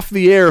Luke off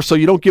the air, so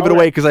you don't give it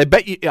away. Because I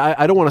bet you,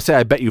 I don't want to say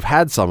I bet you've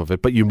had some of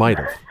it, but you might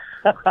have.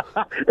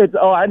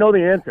 I know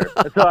the answer.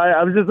 So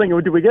I was just thinking,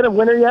 did we get a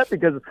winner yet?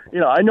 Because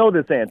I know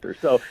this answer.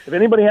 So if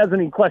anybody has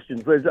any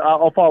questions, please,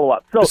 I'll follow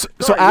up.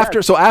 So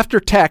after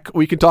tech,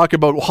 we can talk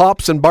about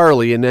hops and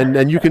barley,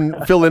 and you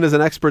can fill in as an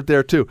expert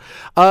there too.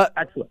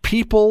 Excellent.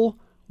 People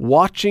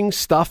watching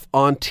stuff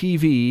on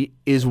TV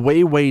is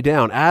way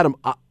down. Adam,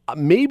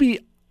 maybe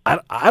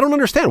I don't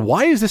understand.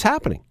 Why is this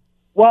happening?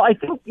 Well, I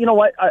think, you know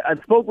what,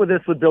 I've spoke with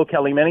this with Bill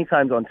Kelly many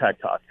times on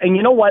Tech Talk. And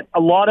you know what? A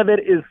lot of it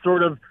is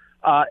sort of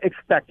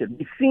expected.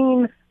 We've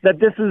seen that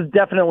this is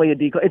definitely a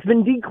decline. It's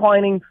been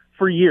declining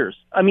for years.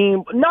 I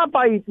mean, not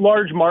by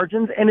large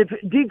margins, and it's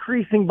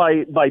decreasing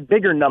by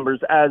bigger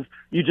numbers, as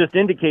you just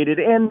indicated.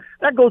 And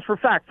that goes for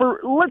fact.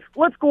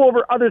 Let's go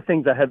over other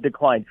things that have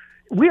declined.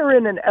 We're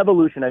in an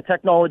evolution, a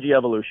technology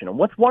evolution. And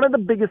what's one of the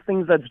biggest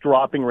things that's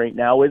dropping right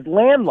now is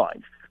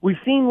landlines. We've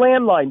seen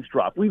landlines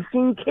drop. We've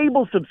seen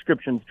cable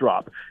subscriptions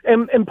drop.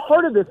 And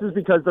part of this is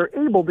because they're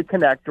able to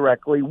connect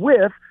directly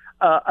with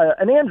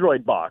an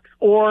Android box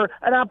or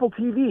an Apple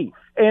TV.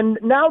 And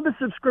now the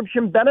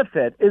subscription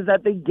benefit is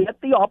that they get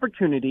the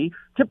opportunity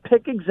to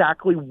pick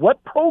exactly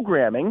what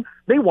programming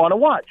they want to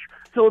watch.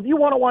 So if you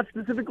want to watch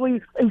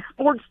specifically a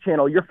sports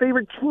channel, your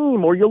favorite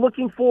team, or you're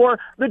looking for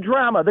the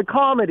drama, the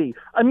comedy,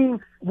 I mean,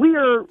 we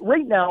are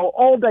right now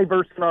all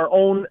diverse in our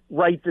own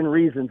rights and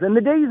reasons. And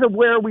the days of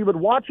where we would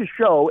watch a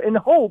show and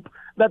hope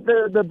that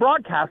the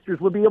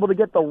broadcasters would be able to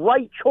get the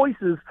right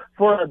choices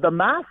for the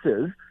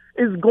masses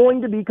is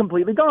going to be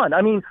completely gone.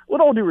 I mean,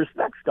 with all due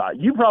respect, Scott,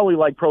 you probably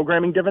like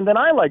programming different than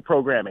I like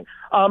programming,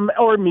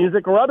 or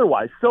music or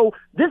otherwise. So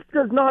this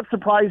does not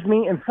surprise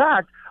me. In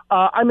fact,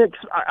 I'm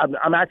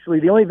actually,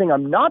 the only thing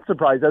I'm not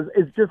surprised as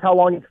is just how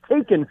long it's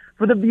taken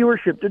for the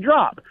viewership to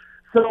drop.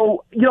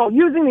 So,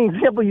 using the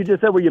example you just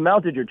said where you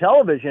mounted your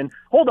television,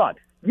 hold on.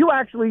 You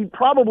actually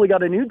probably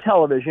got a new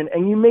television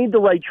and you made the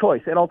right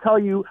choice. And I'll tell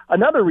you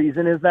another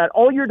reason is that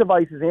all your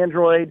devices,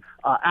 Android,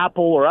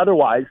 Apple, or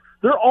otherwise,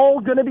 they're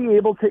all going to be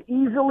able to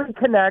easily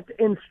connect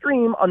and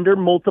stream under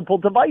multiple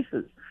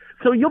devices.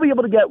 So you'll be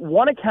able to get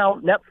one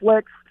account,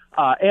 Netflix,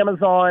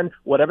 Amazon,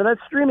 whatever that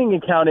streaming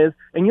account is,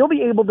 and you'll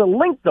be able to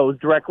link those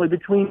directly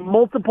between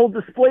multiple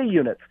display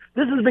units.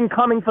 This has been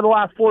coming for the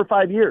last 4 or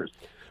 5 years.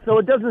 So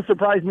it doesn't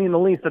surprise me in the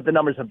least that the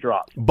numbers have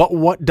dropped. But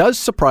what does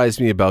surprise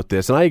me about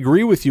this, and I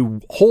agree with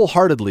you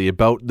wholeheartedly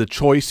about the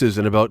choices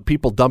and about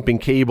people dumping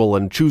cable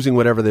and choosing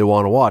whatever they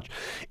want to watch,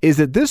 is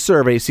that this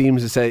survey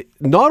seems to say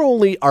not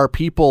only are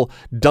people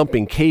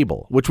dumping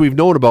cable, which we've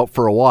known about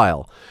for a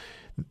while,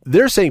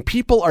 they're saying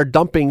people are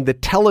dumping the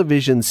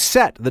television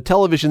set, the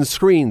television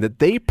screen, that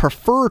they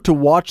prefer to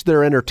watch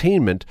their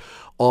entertainment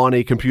on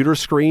a computer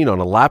screen, on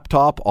a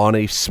laptop, on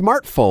a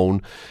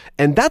smartphone.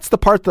 And that's the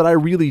part that I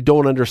really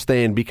don't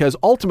understand, because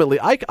ultimately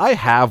I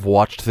have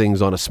watched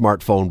things on a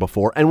smartphone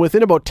before, and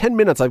within about 10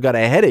 minutes I've got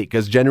a headache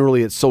because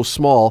generally it's so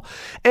small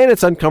and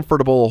it's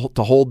uncomfortable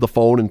to hold the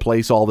phone in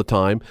place all the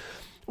time.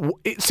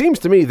 it seems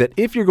to me that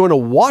if you're going to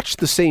watch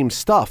the same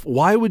stuff,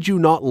 why would you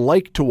not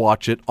like to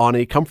watch it on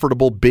a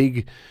comfortable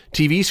big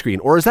TV screen?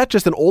 Or is that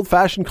just an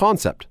old-fashioned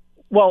concept?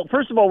 Well,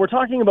 first of all, we're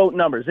talking about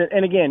numbers.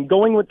 And again,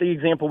 going with the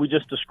example we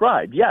just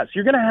described, yes,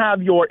 you're going to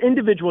have your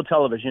individual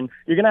television.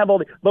 You're going to have all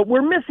the, but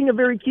we're missing a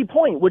very key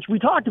point, which we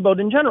talked about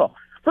in general.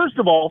 First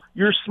of all,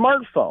 your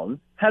smartphone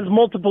has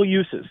multiple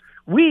uses.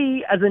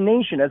 We, as a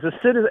nation, as a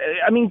citizen,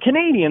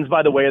 Canadians,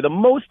 by the way, are the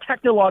most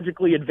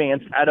technologically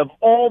advanced out of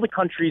all the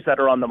countries that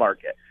are on the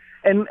market.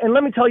 And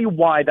let me tell you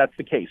why that's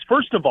the case.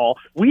 First of all,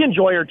 we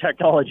enjoy our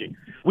technology.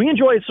 We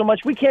enjoy it so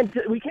much we can't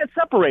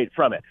separate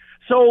from it.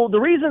 So the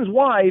reasons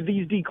why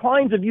these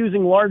declines of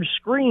using large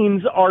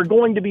screens are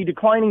going to be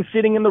declining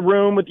sitting in the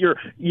room with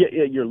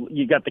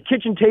you got the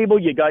kitchen table,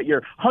 you got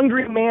your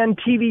hungry man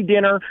TV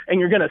dinner, and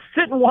you're going to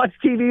sit and watch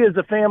TV as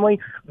a family.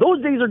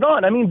 Those days are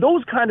gone.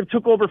 Those kind of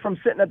took over from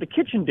sitting at the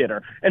kitchen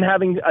dinner and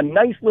having a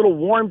nice little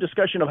warm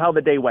discussion of how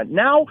the day went.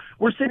 Now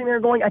we're sitting there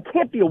going, I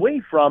can't be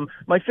away from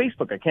my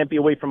Facebook. I can't be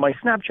away from my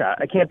Snapchat.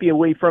 I can't be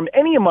away from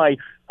any of my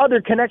other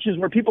connections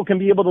where people can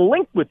be able to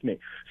link with me.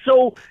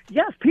 So,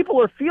 yes,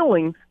 people are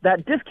feeling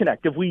that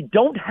disconnect if we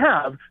don't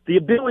have the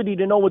ability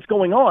to know what's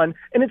going on.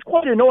 And it's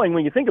quite annoying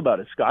when you think about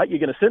it, Scott. You're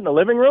going to sit in the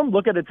living room,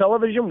 look at a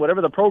television, whatever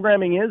the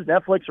programming is,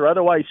 Netflix or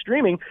otherwise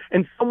streaming,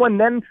 and someone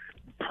then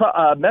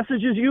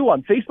messages you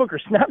on Facebook or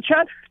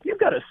Snapchat. You've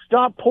got to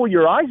stop, pull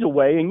your eyes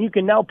away, and you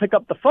can now pick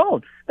up the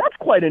phone. That's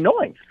quite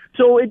annoying.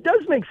 So it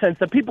does make sense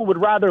that people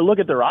would rather look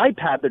at their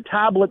iPad, their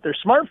tablet, their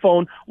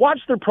smartphone,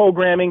 watch their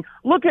programming,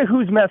 look at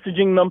who's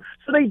messaging them,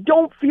 so they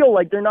don't feel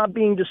like they're not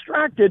being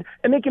distracted,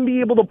 and they can be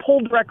able to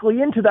pull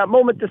directly into that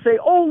moment to say,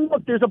 oh,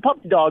 look, there's a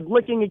puppy dog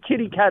licking a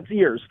kitty cat's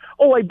ears.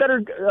 Oh, I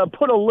better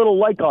put a little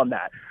like on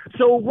that.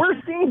 So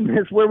we're seeing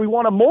this where we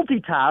want to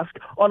multitask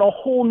on a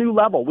whole new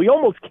level. We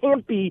almost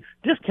can't be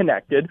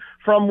disconnected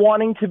from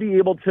wanting to be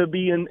able to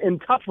be in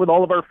touch with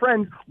all of our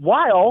friends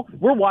while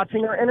we're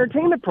watching our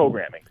entertainment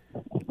programming.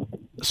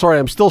 Sorry,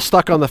 I'm still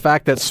stuck on the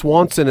fact that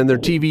Swanson and their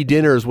TV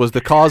dinners was the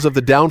cause of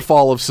the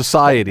downfall of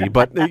society,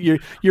 but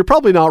you're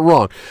probably not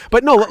wrong.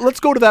 But no, let's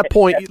go to that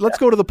point. Let's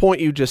go to the point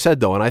you just said,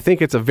 though, and I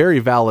think it's a very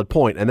valid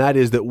point, and that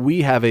is that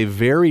we have a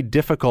very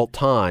difficult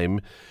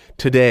time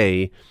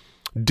today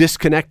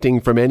disconnecting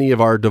from any of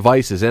our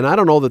devices. And I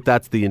don't know that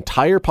that's the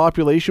entire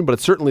population, but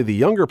it's certainly the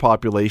younger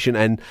population.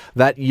 And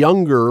that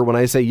younger, when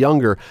I say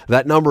younger,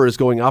 that number is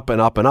going up and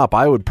up and up.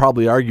 I would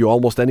probably argue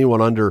almost anyone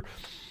under,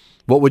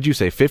 what would you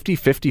say, 50,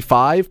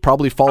 55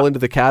 probably fall into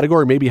the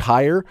category, maybe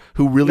higher,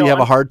 who really have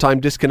a hard time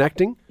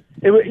disconnecting?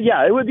 It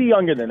would be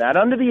younger than that.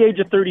 Under the age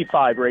of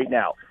 35 right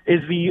now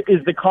is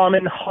the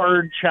common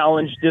hard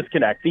challenge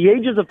disconnect. The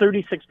ages of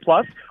 36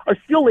 plus are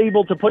still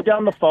able to put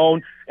down the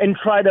phone and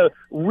try to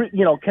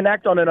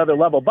connect on another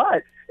level.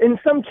 But in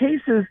some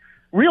cases,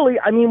 really,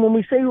 when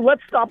we say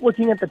let's stop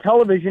looking at the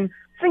television,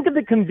 think of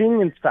the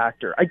convenience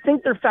factor. I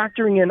think they're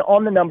factoring in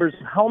on the numbers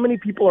how many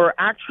people are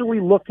actually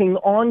looking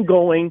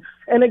ongoing.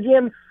 And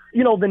again,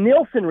 the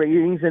Nielsen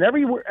ratings and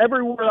everywhere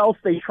else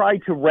they try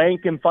to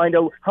rank and find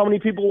out how many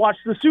people watch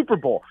the Super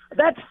Bowl.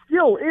 That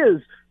still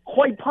is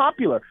quite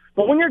popular.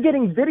 But when you're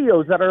getting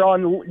videos that are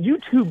on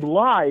YouTube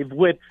Live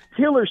with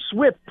Taylor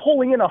Swift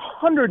pulling in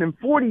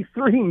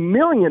 143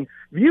 million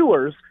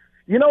viewers,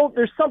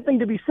 there's something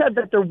to be said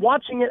that they're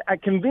watching it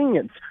at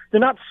convenience. They're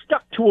not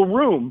stuck to a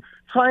room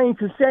trying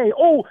to say,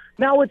 oh,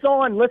 now it's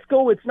on, let's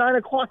go, it's 9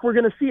 o'clock, we're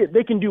going to see it.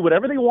 They can do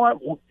whatever they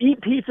want,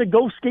 eat pizza,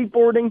 go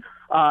skateboarding.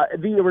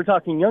 We're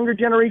talking younger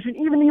generation,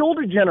 even the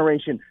older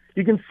generation.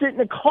 You can sit in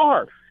a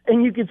car,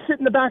 and you can sit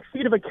in the back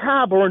seat of a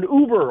cab or an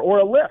Uber or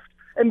a Lyft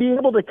and be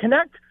able to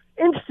connect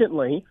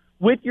instantly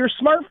with your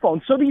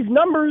smartphone. So these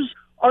numbers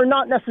are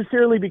not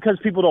necessarily because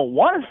people don't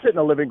want to sit in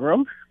a living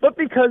room, but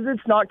because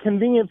it's not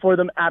convenient for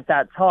them at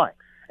that time.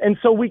 And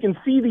so we can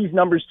see these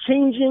numbers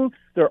changing,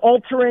 they're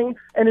altering,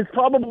 and it's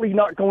probably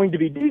not going to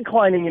be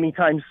declining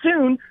anytime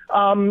soon.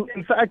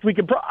 In fact,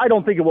 I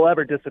don't think it will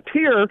ever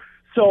disappear.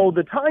 So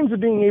the times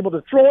of being able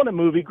to throw on a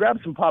movie, grab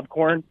some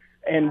popcorn,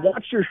 and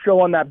watch your show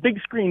on that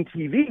big screen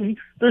TV,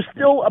 they're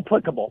still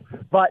applicable.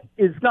 But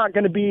it's not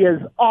going to be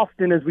as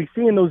often as we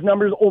see, and those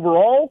numbers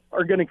overall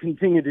are going to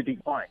continue to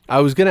decline.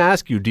 I was going to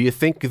ask you, do you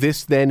think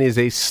this then is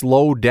a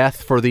slow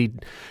death for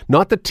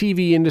not the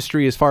TV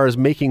industry as far as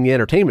making the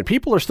entertainment?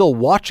 People are still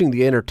watching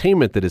the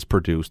entertainment that is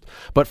produced,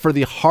 but for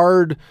the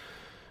hard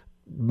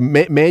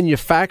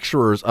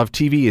manufacturers of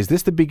TV, is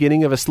this the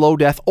beginning of a slow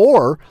death?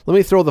 Or let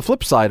me throw the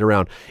flip side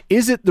around.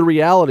 Is it the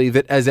reality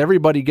that as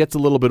everybody gets a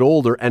little bit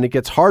older and it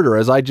gets harder,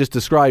 as I just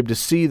described, to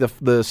see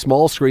the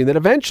small screen, that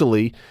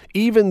eventually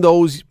even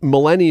those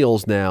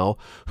millennials now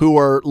who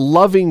are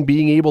loving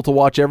being able to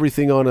watch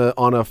everything on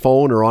a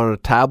phone or on a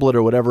tablet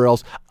or whatever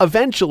else,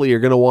 eventually are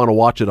going to want to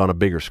watch it on a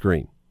bigger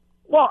screen?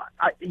 Well,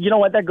 you know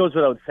what? That goes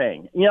without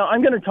saying.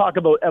 I'm going to talk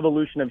about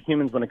evolution of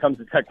humans when it comes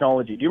to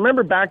technology. Do you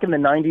remember back in the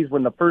 90s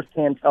when the first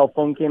handheld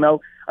phone came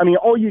out?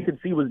 All you could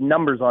see was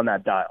numbers on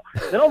that dial.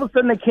 Then all of a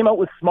sudden they came out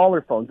with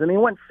smaller phones, and they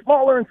went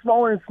smaller and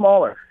smaller and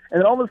smaller. And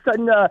then all of a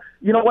sudden,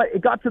 you know what,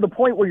 it got to the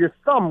point where your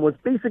thumb was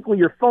basically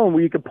your phone,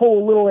 where you could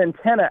pull a little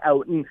antenna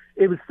out, and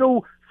it was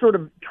so sort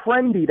of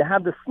trendy to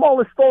have the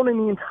smallest phone in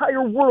the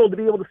entire world to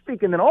be able to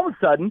speak. And then all of a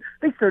sudden,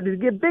 they started to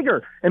get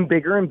bigger and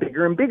bigger and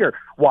bigger and bigger.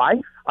 Why?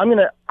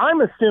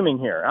 I'm assuming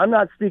here, I'm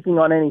not speaking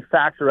on any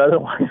facts or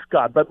otherwise,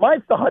 Scott, but my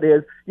thought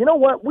is, you know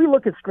what, we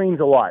look at screens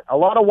a lot. A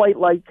lot of white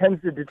light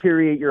tends to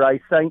deteriorate your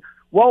eyesight.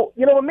 Well,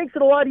 you know, it makes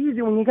it a lot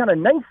easier when you got a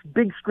nice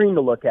big screen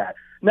to look at.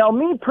 Now,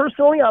 me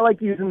personally, I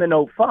like using the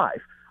Note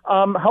 5.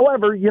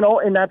 However, you know,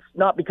 and that's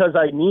not because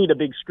I need a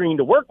big screen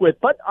to work with,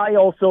 but I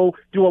also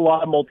do a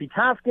lot of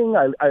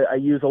multitasking. I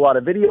use a lot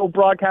of video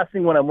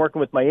broadcasting when I'm working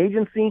with my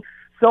agency.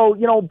 So,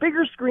 you know,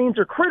 bigger screens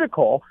are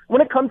critical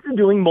when it comes to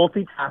doing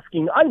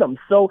multitasking items.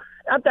 So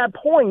at that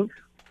point,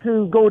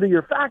 to go to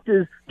your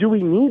factors, do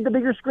we need the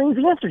bigger screens?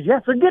 The answer is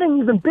yes. They're getting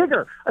even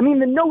bigger. I mean,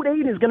 the Note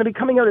 8 is going to be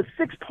coming out at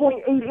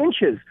 6.8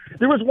 inches.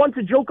 There was once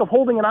a joke of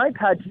holding an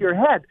iPad to your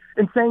head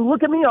and saying,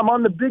 look at me, I'm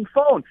on the big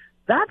phone.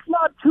 That's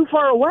not too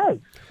far away.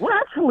 We're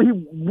actually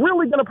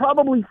really going to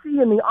probably see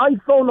in the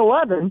iPhone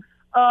 11,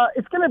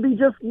 it's going to be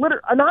just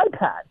an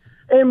iPad.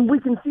 And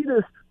we can see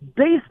this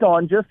based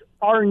on just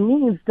our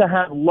needs to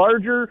have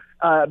larger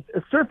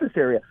surface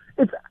area.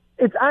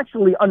 It's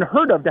actually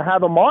unheard of to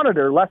have a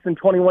monitor less than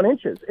 21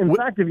 inches. In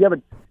fact, if you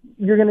have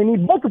you're going to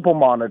need multiple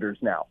monitors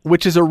now.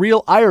 Which is a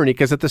real irony,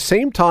 because at the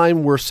same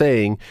time we're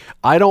saying,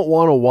 I don't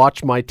want to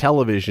watch my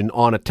television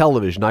on a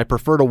television. I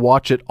prefer to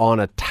watch it on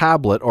a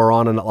tablet or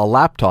on a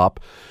laptop.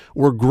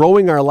 We're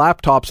growing our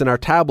laptops and our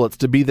tablets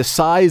to be the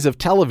size of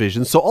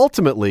television. So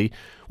ultimately,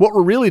 what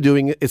we're really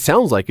doing, it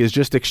sounds like, is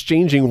just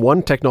exchanging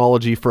one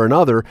technology for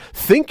another,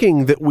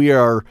 thinking that we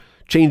are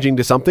changing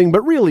to something,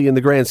 but really in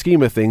the grand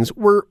scheme of things,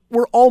 we're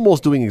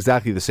almost doing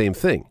exactly the same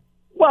thing.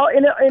 Well,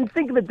 and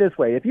think of it this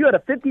way. If you had a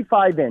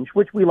 55-inch,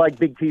 which we like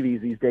big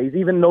TVs these days,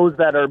 even those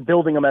that are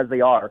building them as they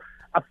are,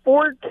 a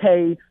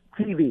 4K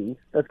TV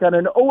that's got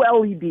an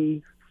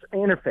OLED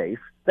interface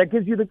that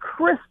gives you the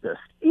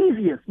crispest,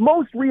 easiest,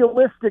 most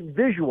realistic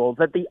visuals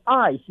that the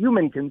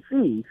human can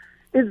see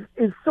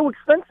is so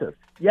expensive.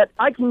 Yet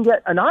I can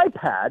get an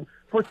iPad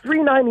for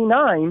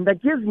 $399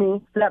 that gives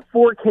me that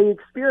 4K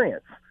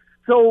experience.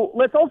 So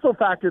let's also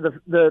factor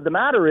the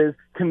matter is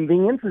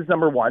convenience is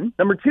number one.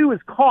 Number two is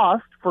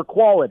cost for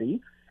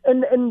quality.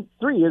 And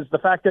three is the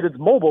fact that it's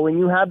mobile and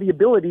you have the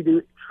ability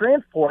to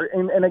transport.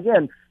 And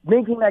again,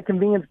 making that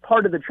convenience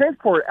part of the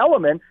transport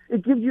element,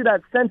 it gives you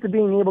that sense of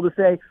being able to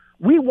say,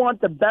 we want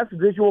the best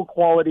visual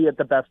quality at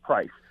the best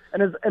price.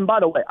 And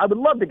by the way, I would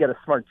love to get a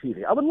smart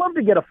TV. I would love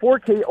to get a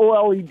 4K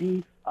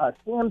OLED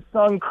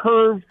Samsung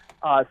curved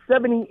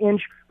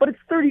 70-inch, but it's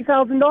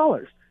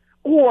 $30,000.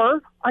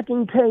 Or I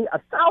can pay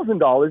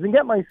 $1,000 and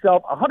get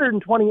myself a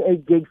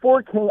 128 gig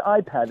 4K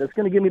iPad that's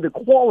going to give me the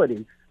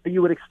quality that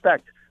you would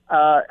expect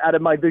out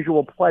of my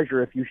visual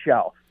pleasure, if you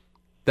shall.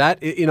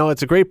 That, you know,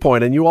 it's a great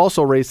point. And you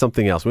also raised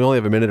something else. We only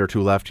have a minute or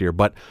two left here,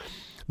 but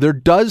there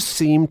does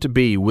seem to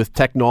be, with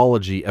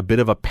technology, a bit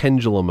of a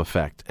pendulum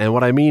effect. And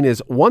what I mean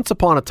is, once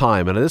upon a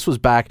time, and this was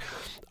back,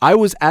 I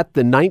was at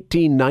the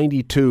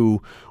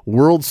 1992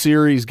 World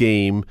Series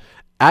game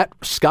at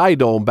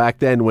Skydome back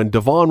then when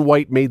Devon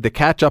White made the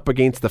catch up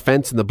against the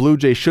fence and the Blue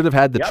Jays should have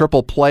had the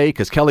triple play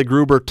because Kelly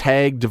Gruber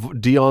tagged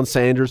Deion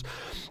Sanders.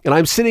 And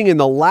I'm sitting in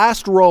the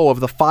last row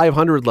of the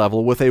 500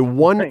 level with a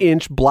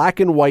 1-inch black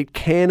and white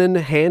Canon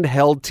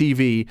handheld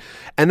TV.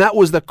 And that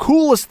was the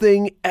coolest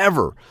thing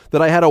ever,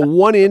 that I had a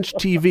 1-inch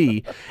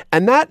TV.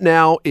 And that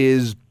now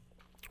is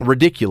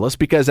ridiculous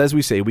because, as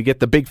we say, we get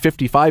the big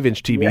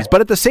 55-inch TVs. Yeah.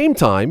 But at the same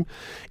time,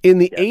 in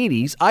the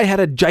 80s, I had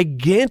a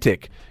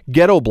gigantic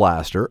ghetto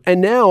blaster,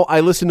 and now I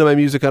listen to my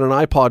music on an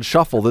iPod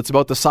Shuffle that's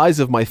about the size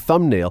of my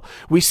thumbnail.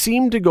 We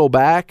seem to go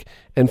back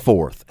and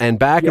forth and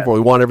back and forth.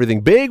 We want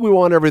everything big, we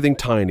want everything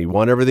tiny. We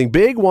want everything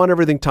big, we want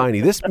everything tiny.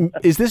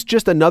 Is this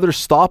just another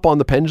stop on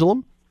the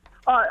pendulum?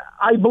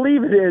 I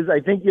believe it is. I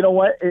think, you know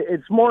what,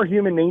 it's more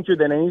human nature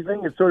than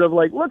anything. It's sort of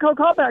like, look how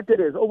compact it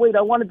is. Oh, wait,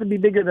 I want it to be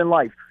bigger than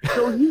life.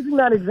 So using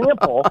that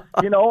example,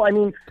 you know, I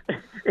mean,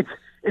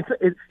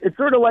 it's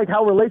sort of like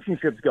how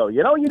relationships go.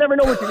 You know, you never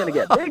know what you're going to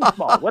get. Big,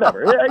 small,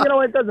 whatever. You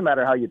know, it doesn't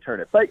matter how you turn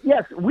it. But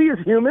yes, we as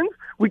humans,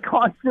 we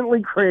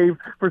constantly crave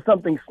for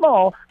something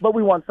small, but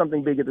we want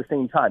something big at the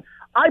same time.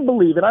 I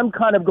believe, and I'm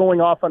kind of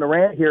going off on a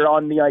rant here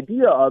on the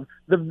idea of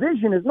the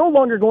vision is no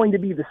longer going to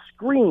be the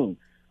screen,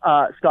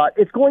 Scott.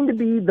 It's going to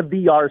be the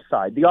VR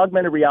side, the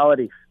augmented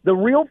reality. The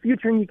real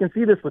future, and you can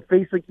see this with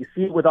Facebook, you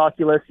see it with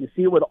Oculus, you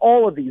see it with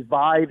all of these,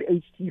 Vive,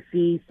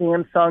 HTC,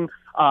 Samsung,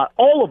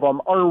 all of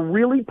them are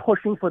really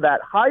pushing for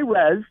that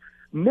high-res,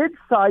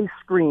 mid-size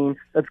screen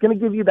that's going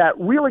to give you that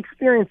real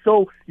experience.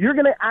 So you're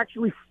going to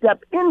actually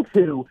step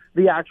into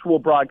the actual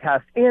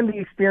broadcast and the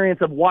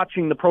experience of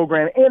watching the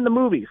program and the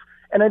movies.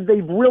 And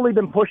they've really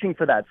been pushing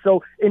for that.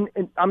 So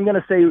I'm going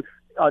to say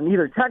on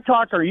either Tech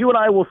Talk or you and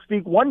I will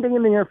speak one day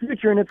in the near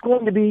future, and it's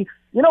going to be,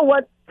 you know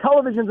what?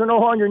 Televisions are no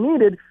longer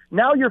needed.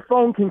 Now your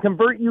phone can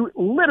convert you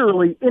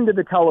literally into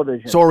the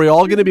television. So are we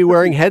all going to be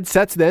wearing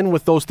headsets then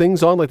with those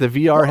things on, like the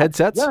VR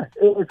headsets? Yeah,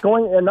 it's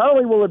going, and not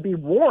only will it be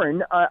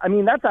worn,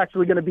 that's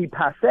actually going to be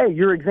passé.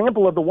 Your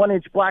example of the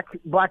 1-inch black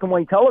and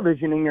white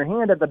television in your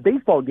hand at the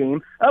baseball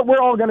game,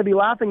 we're all going to be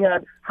laughing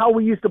at how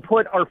we used to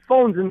put our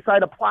phones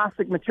inside a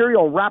plastic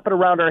material, wrap it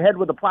around our head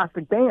with a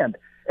plastic band.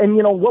 And,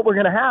 what we're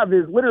going to have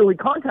is literally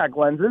contact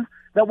lenses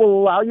that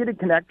will allow you to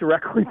connect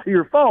directly to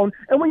your phone.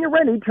 And when you're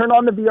ready, turn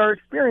on the VR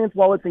experience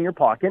while it's in your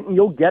pocket, and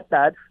you'll get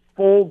that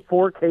full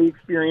 4K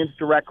experience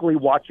directly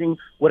watching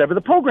whatever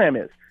the program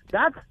is.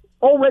 That's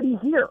already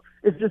here.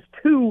 It's just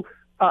too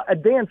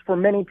advanced for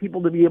many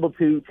people to be able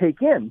to take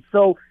in.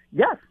 So,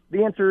 yes,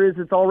 the answer is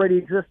it's already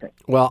existing.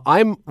 Well,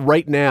 I'm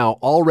right now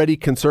already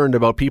concerned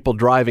about people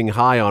driving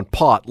high on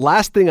pot.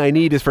 Last thing I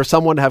need is for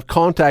someone to have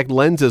contact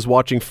lenses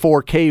watching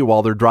 4K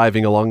while they're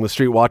driving along the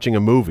street watching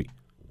a movie.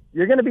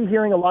 You're going to be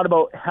hearing a lot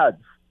about HUDs.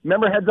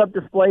 Remember heads-up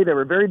display? They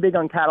were very big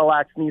on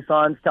Cadillacs,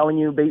 Nissans, telling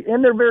you,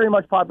 and they're very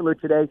much popular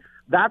today.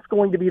 That's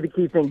going to be the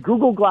key thing.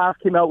 Google Glass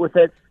came out with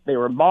it. They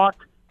were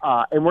mocked,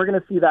 and we're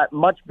going to see that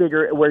much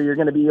bigger where you're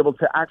going to be able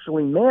to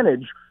actually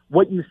manage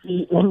what you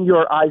see in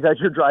your eyes as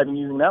you're driving.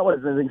 Using that one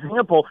as an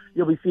example,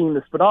 you'll be seeing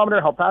the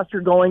speedometer, how fast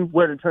you're going,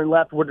 where to turn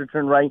left, where to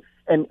turn right.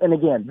 And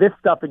again, this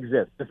stuff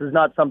exists. This is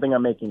not something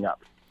I'm making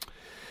up.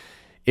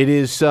 It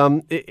is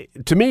to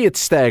me, it's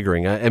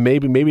staggering, and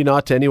maybe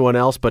not to anyone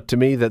else, but to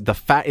me that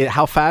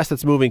how fast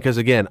it's moving. Because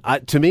again,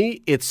 to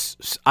me,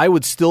 I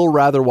would still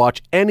rather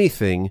watch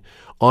anything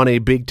on a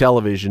big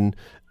television.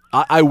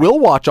 I will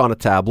watch on a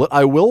tablet.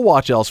 I will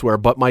watch elsewhere,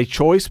 but my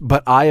choice.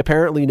 But I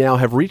apparently now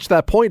have reached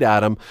that point,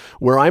 Adam,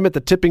 where I'm at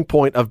the tipping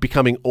point of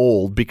becoming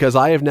old because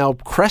I have now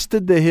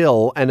crested the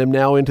hill and am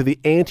now into the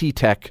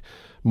anti-tech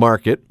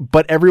market.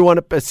 But everyone,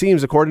 it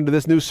seems, according to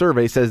this new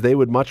survey, says they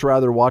would much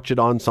rather watch it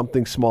on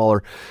something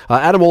smaller.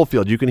 Adam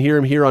Oldfield, you can hear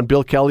him here on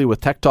Bill Kelly with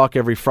Tech Talk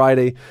every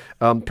Friday,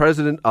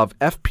 president of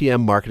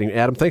FPM Marketing.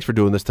 Adam, thanks for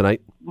doing this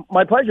tonight.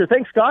 My pleasure.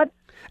 Thanks, Scott.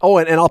 Oh,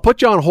 and I'll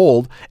put you on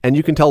hold, and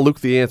you can tell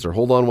Luke the answer.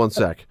 Hold on one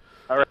sec.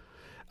 All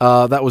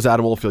right. That was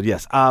Adam Oldfield,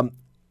 yes.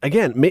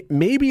 Again,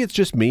 maybe it's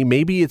just me.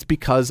 Maybe it's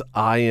because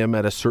I am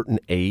at a certain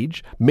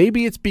age.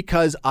 Maybe it's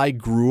because I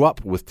grew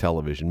up with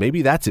television.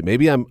 Maybe that's it.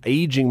 Maybe I'm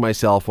aging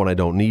myself when I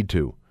don't need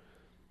to.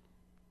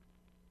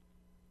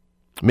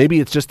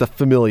 Maybe it's just a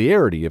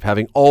familiarity of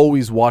having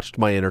always watched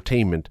my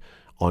entertainment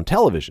on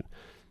television.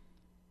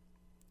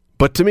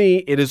 But to me,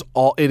 it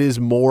is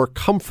more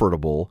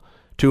comfortable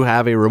to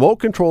have a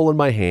remote control in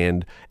my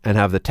hand and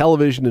have the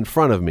television in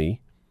front of me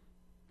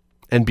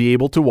and be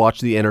able to watch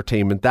the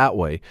entertainment that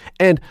way.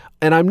 And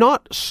I'm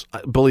not,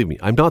 believe me,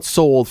 I'm not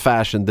so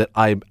old-fashioned that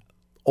I'm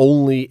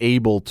only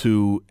able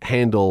to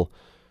handle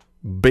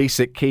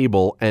basic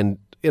cable. And,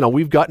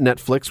 we've got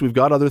Netflix, we've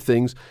got other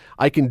things.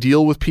 I can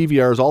deal with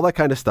PVRs, all that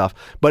kind of stuff.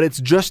 But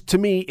it's just, to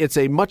me, it's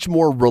a much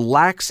more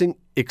relaxing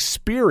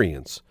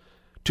experience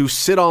to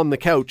sit on the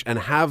couch and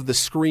have the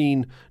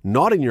screen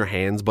not in your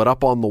hands, but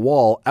up on the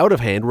wall, out of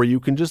hand, where you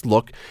can just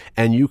look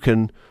and you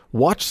can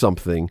watch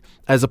something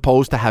as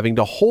opposed to having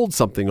to hold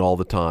something all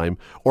the time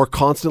or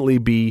constantly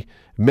be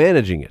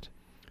managing it.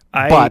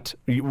 But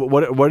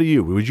what are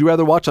you? Would you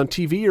rather watch on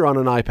TV or on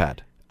an iPad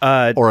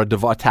or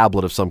a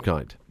tablet of some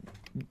kind?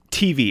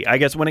 TV. I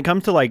guess when it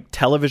comes to like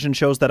television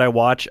shows that I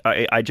watch,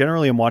 I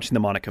generally am watching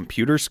them on a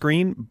computer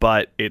screen,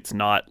 but it's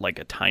not like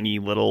a tiny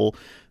little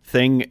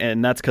thing,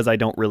 and that's because I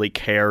don't really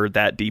care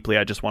that deeply.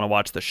 I just want to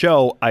watch the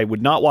show. I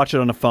would not watch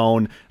it on a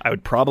phone. I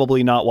would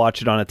probably not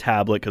watch it on a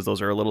tablet because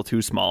those are a little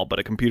too small, but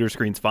a computer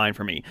screen's fine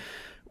for me.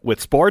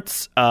 With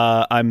sports,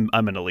 I'm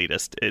an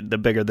elitist. The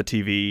bigger the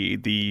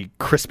TV, the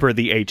crisper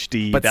the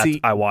HD, but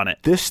I want it.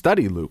 This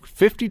study, Luke,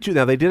 52,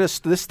 now they did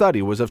this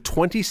study was of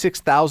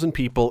 26,000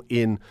 people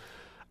in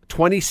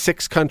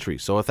 26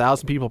 countries, so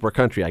 1,000 people per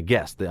country, I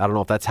guess. I don't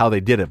know if that's how they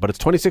did it, but it's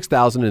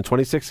 26,000 in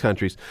 26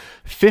 countries.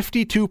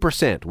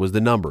 52% was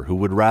the number who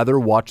would rather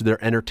watch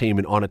their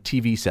entertainment on a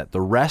TV set.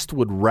 The rest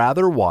would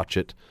rather watch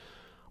it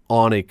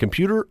on a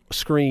computer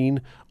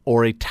screen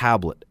or a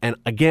tablet. And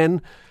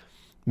again,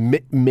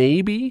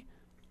 maybe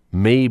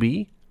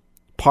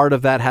part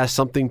of that has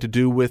something to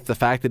do with the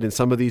fact that in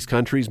some of these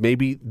countries,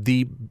 maybe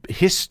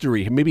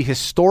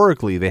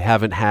historically they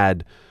haven't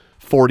had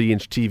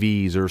 40-inch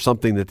TVs or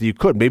something that you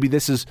could. Maybe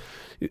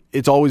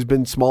it's always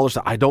been smaller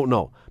stuff. I don't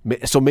know.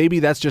 So maybe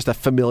that's just a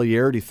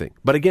familiarity thing.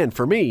 But again,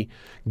 for me,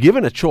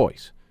 given a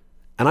choice,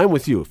 and I'm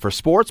with you, for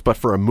sports, but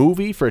for a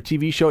movie, for a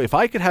TV show, if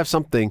I could have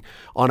something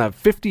on a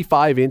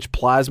 55-inch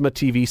plasma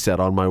TV set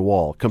on my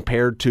wall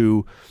compared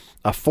to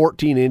a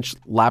 14-inch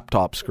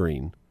laptop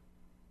screen,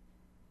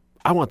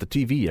 I want the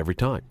TV every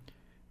time.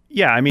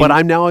 Yeah, but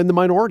I'm now in the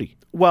minority.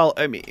 Well,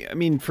 I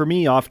mean, for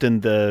me,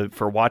 often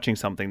for watching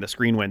something, the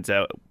screen wins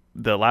out.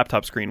 The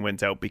laptop screen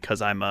wins out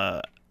because I'm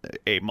a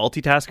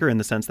multitasker in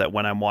the sense that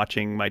when I'm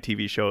watching my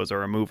TV shows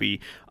or a movie,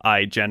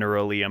 I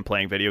generally am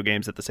playing video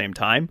games at the same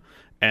time.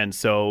 And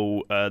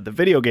so the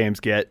video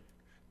games get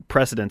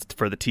precedence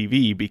for the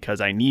TV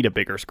because I need a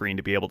bigger screen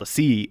to be able to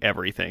see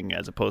everything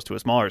as opposed to a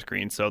smaller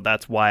screen. So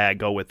that's why I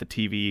go with the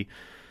TV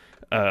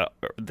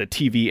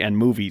and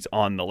movies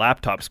on the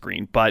laptop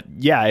screen. But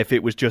yeah,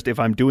 if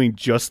I'm doing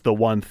just the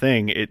one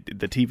thing,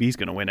 the TV's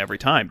going to win every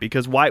time,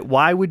 because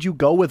why would you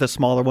go with a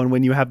smaller one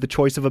when you have the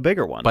choice of a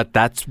bigger one? But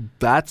that's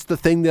the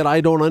thing that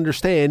I don't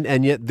understand.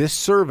 And yet this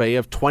survey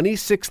of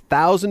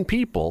 26,000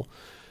 people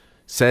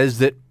says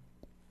that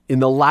in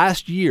the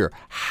last year,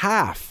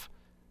 half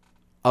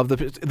of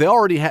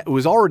it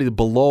was already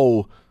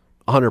below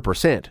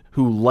 100%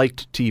 who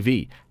liked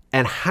TV.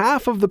 And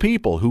half of the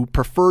people who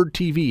preferred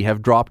TV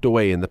have dropped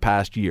away in the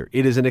past year.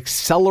 It is an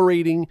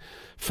accelerating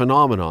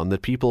phenomenon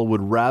that people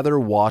would rather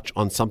watch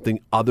on something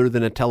other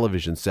than a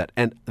television set.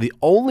 And the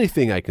only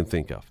thing I can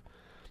think of,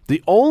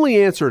 the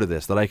only answer to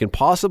this that I can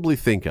possibly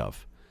think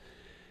of,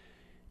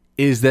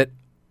 is that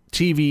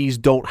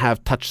TVs don't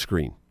have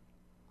touchscreen.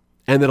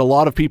 And that a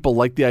lot of people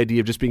like the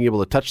idea of just being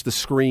able to touch the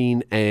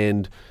screen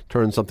and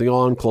turn something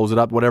on, close it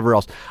up, whatever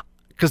else.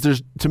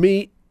 Because to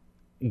me,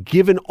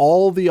 given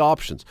all the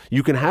options,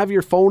 you can have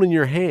your phone in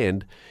your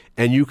hand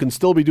and you can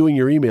still be doing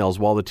your emails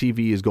while the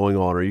TV is going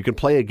on, or you can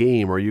play a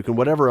game, or you can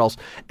whatever else.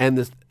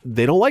 And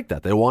they don't like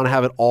that. They want to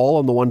have it all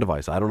on the one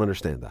device. I don't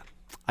understand that.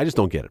 I just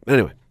don't get it.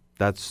 Anyway,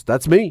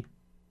 that's me.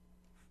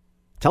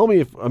 Tell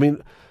me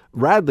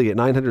Radley at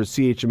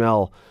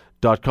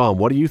 900CHML.com,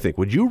 what do you think?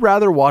 Would you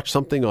rather watch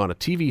something on a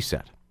TV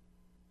set,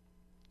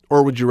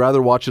 or would you rather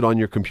watch it on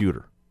your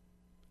computer?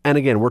 And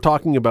again, we're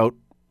talking about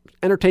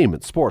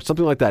entertainment, sports,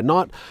 something like that,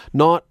 not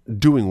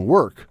doing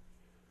work.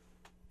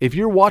 If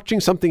you're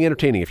watching something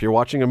entertaining, if you're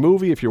watching a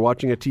movie, if you're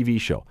watching a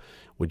TV show,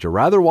 would you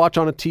rather watch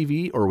on a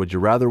TV, or would you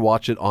rather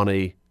watch it on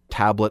a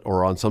tablet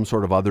or on some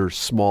sort of other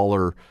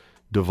smaller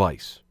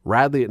device?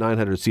 Radley at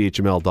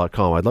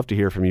 900CHML.com. I'd love to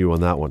hear from you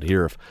on that one, to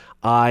hear if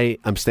I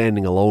am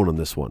standing alone on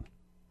this one.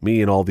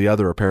 Me and all the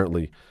other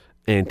apparently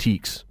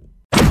antiques.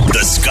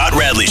 The Scott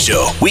Radley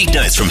Show,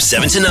 weeknights from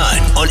 7 to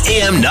 9 on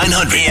AM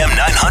 900. AM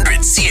 900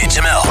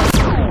 CHML.